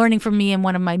 learning from me in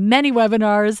one of my many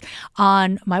webinars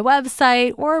on my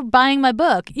website, or buying my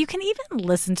book. You can even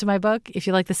listen to my book if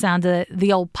you like the sound of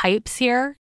the old pipes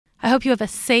here. I hope you have a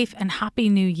safe and happy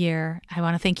new year. I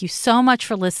want to thank you so much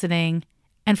for listening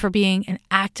and for being an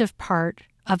active part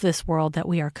of this world that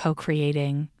we are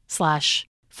co-creating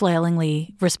 /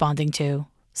 flailingly responding to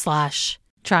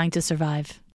 / trying to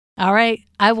survive. All right,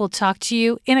 I will talk to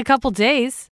you in a couple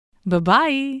days.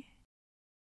 Bye-bye.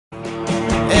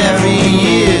 Every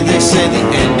year they say the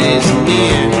end is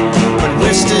near.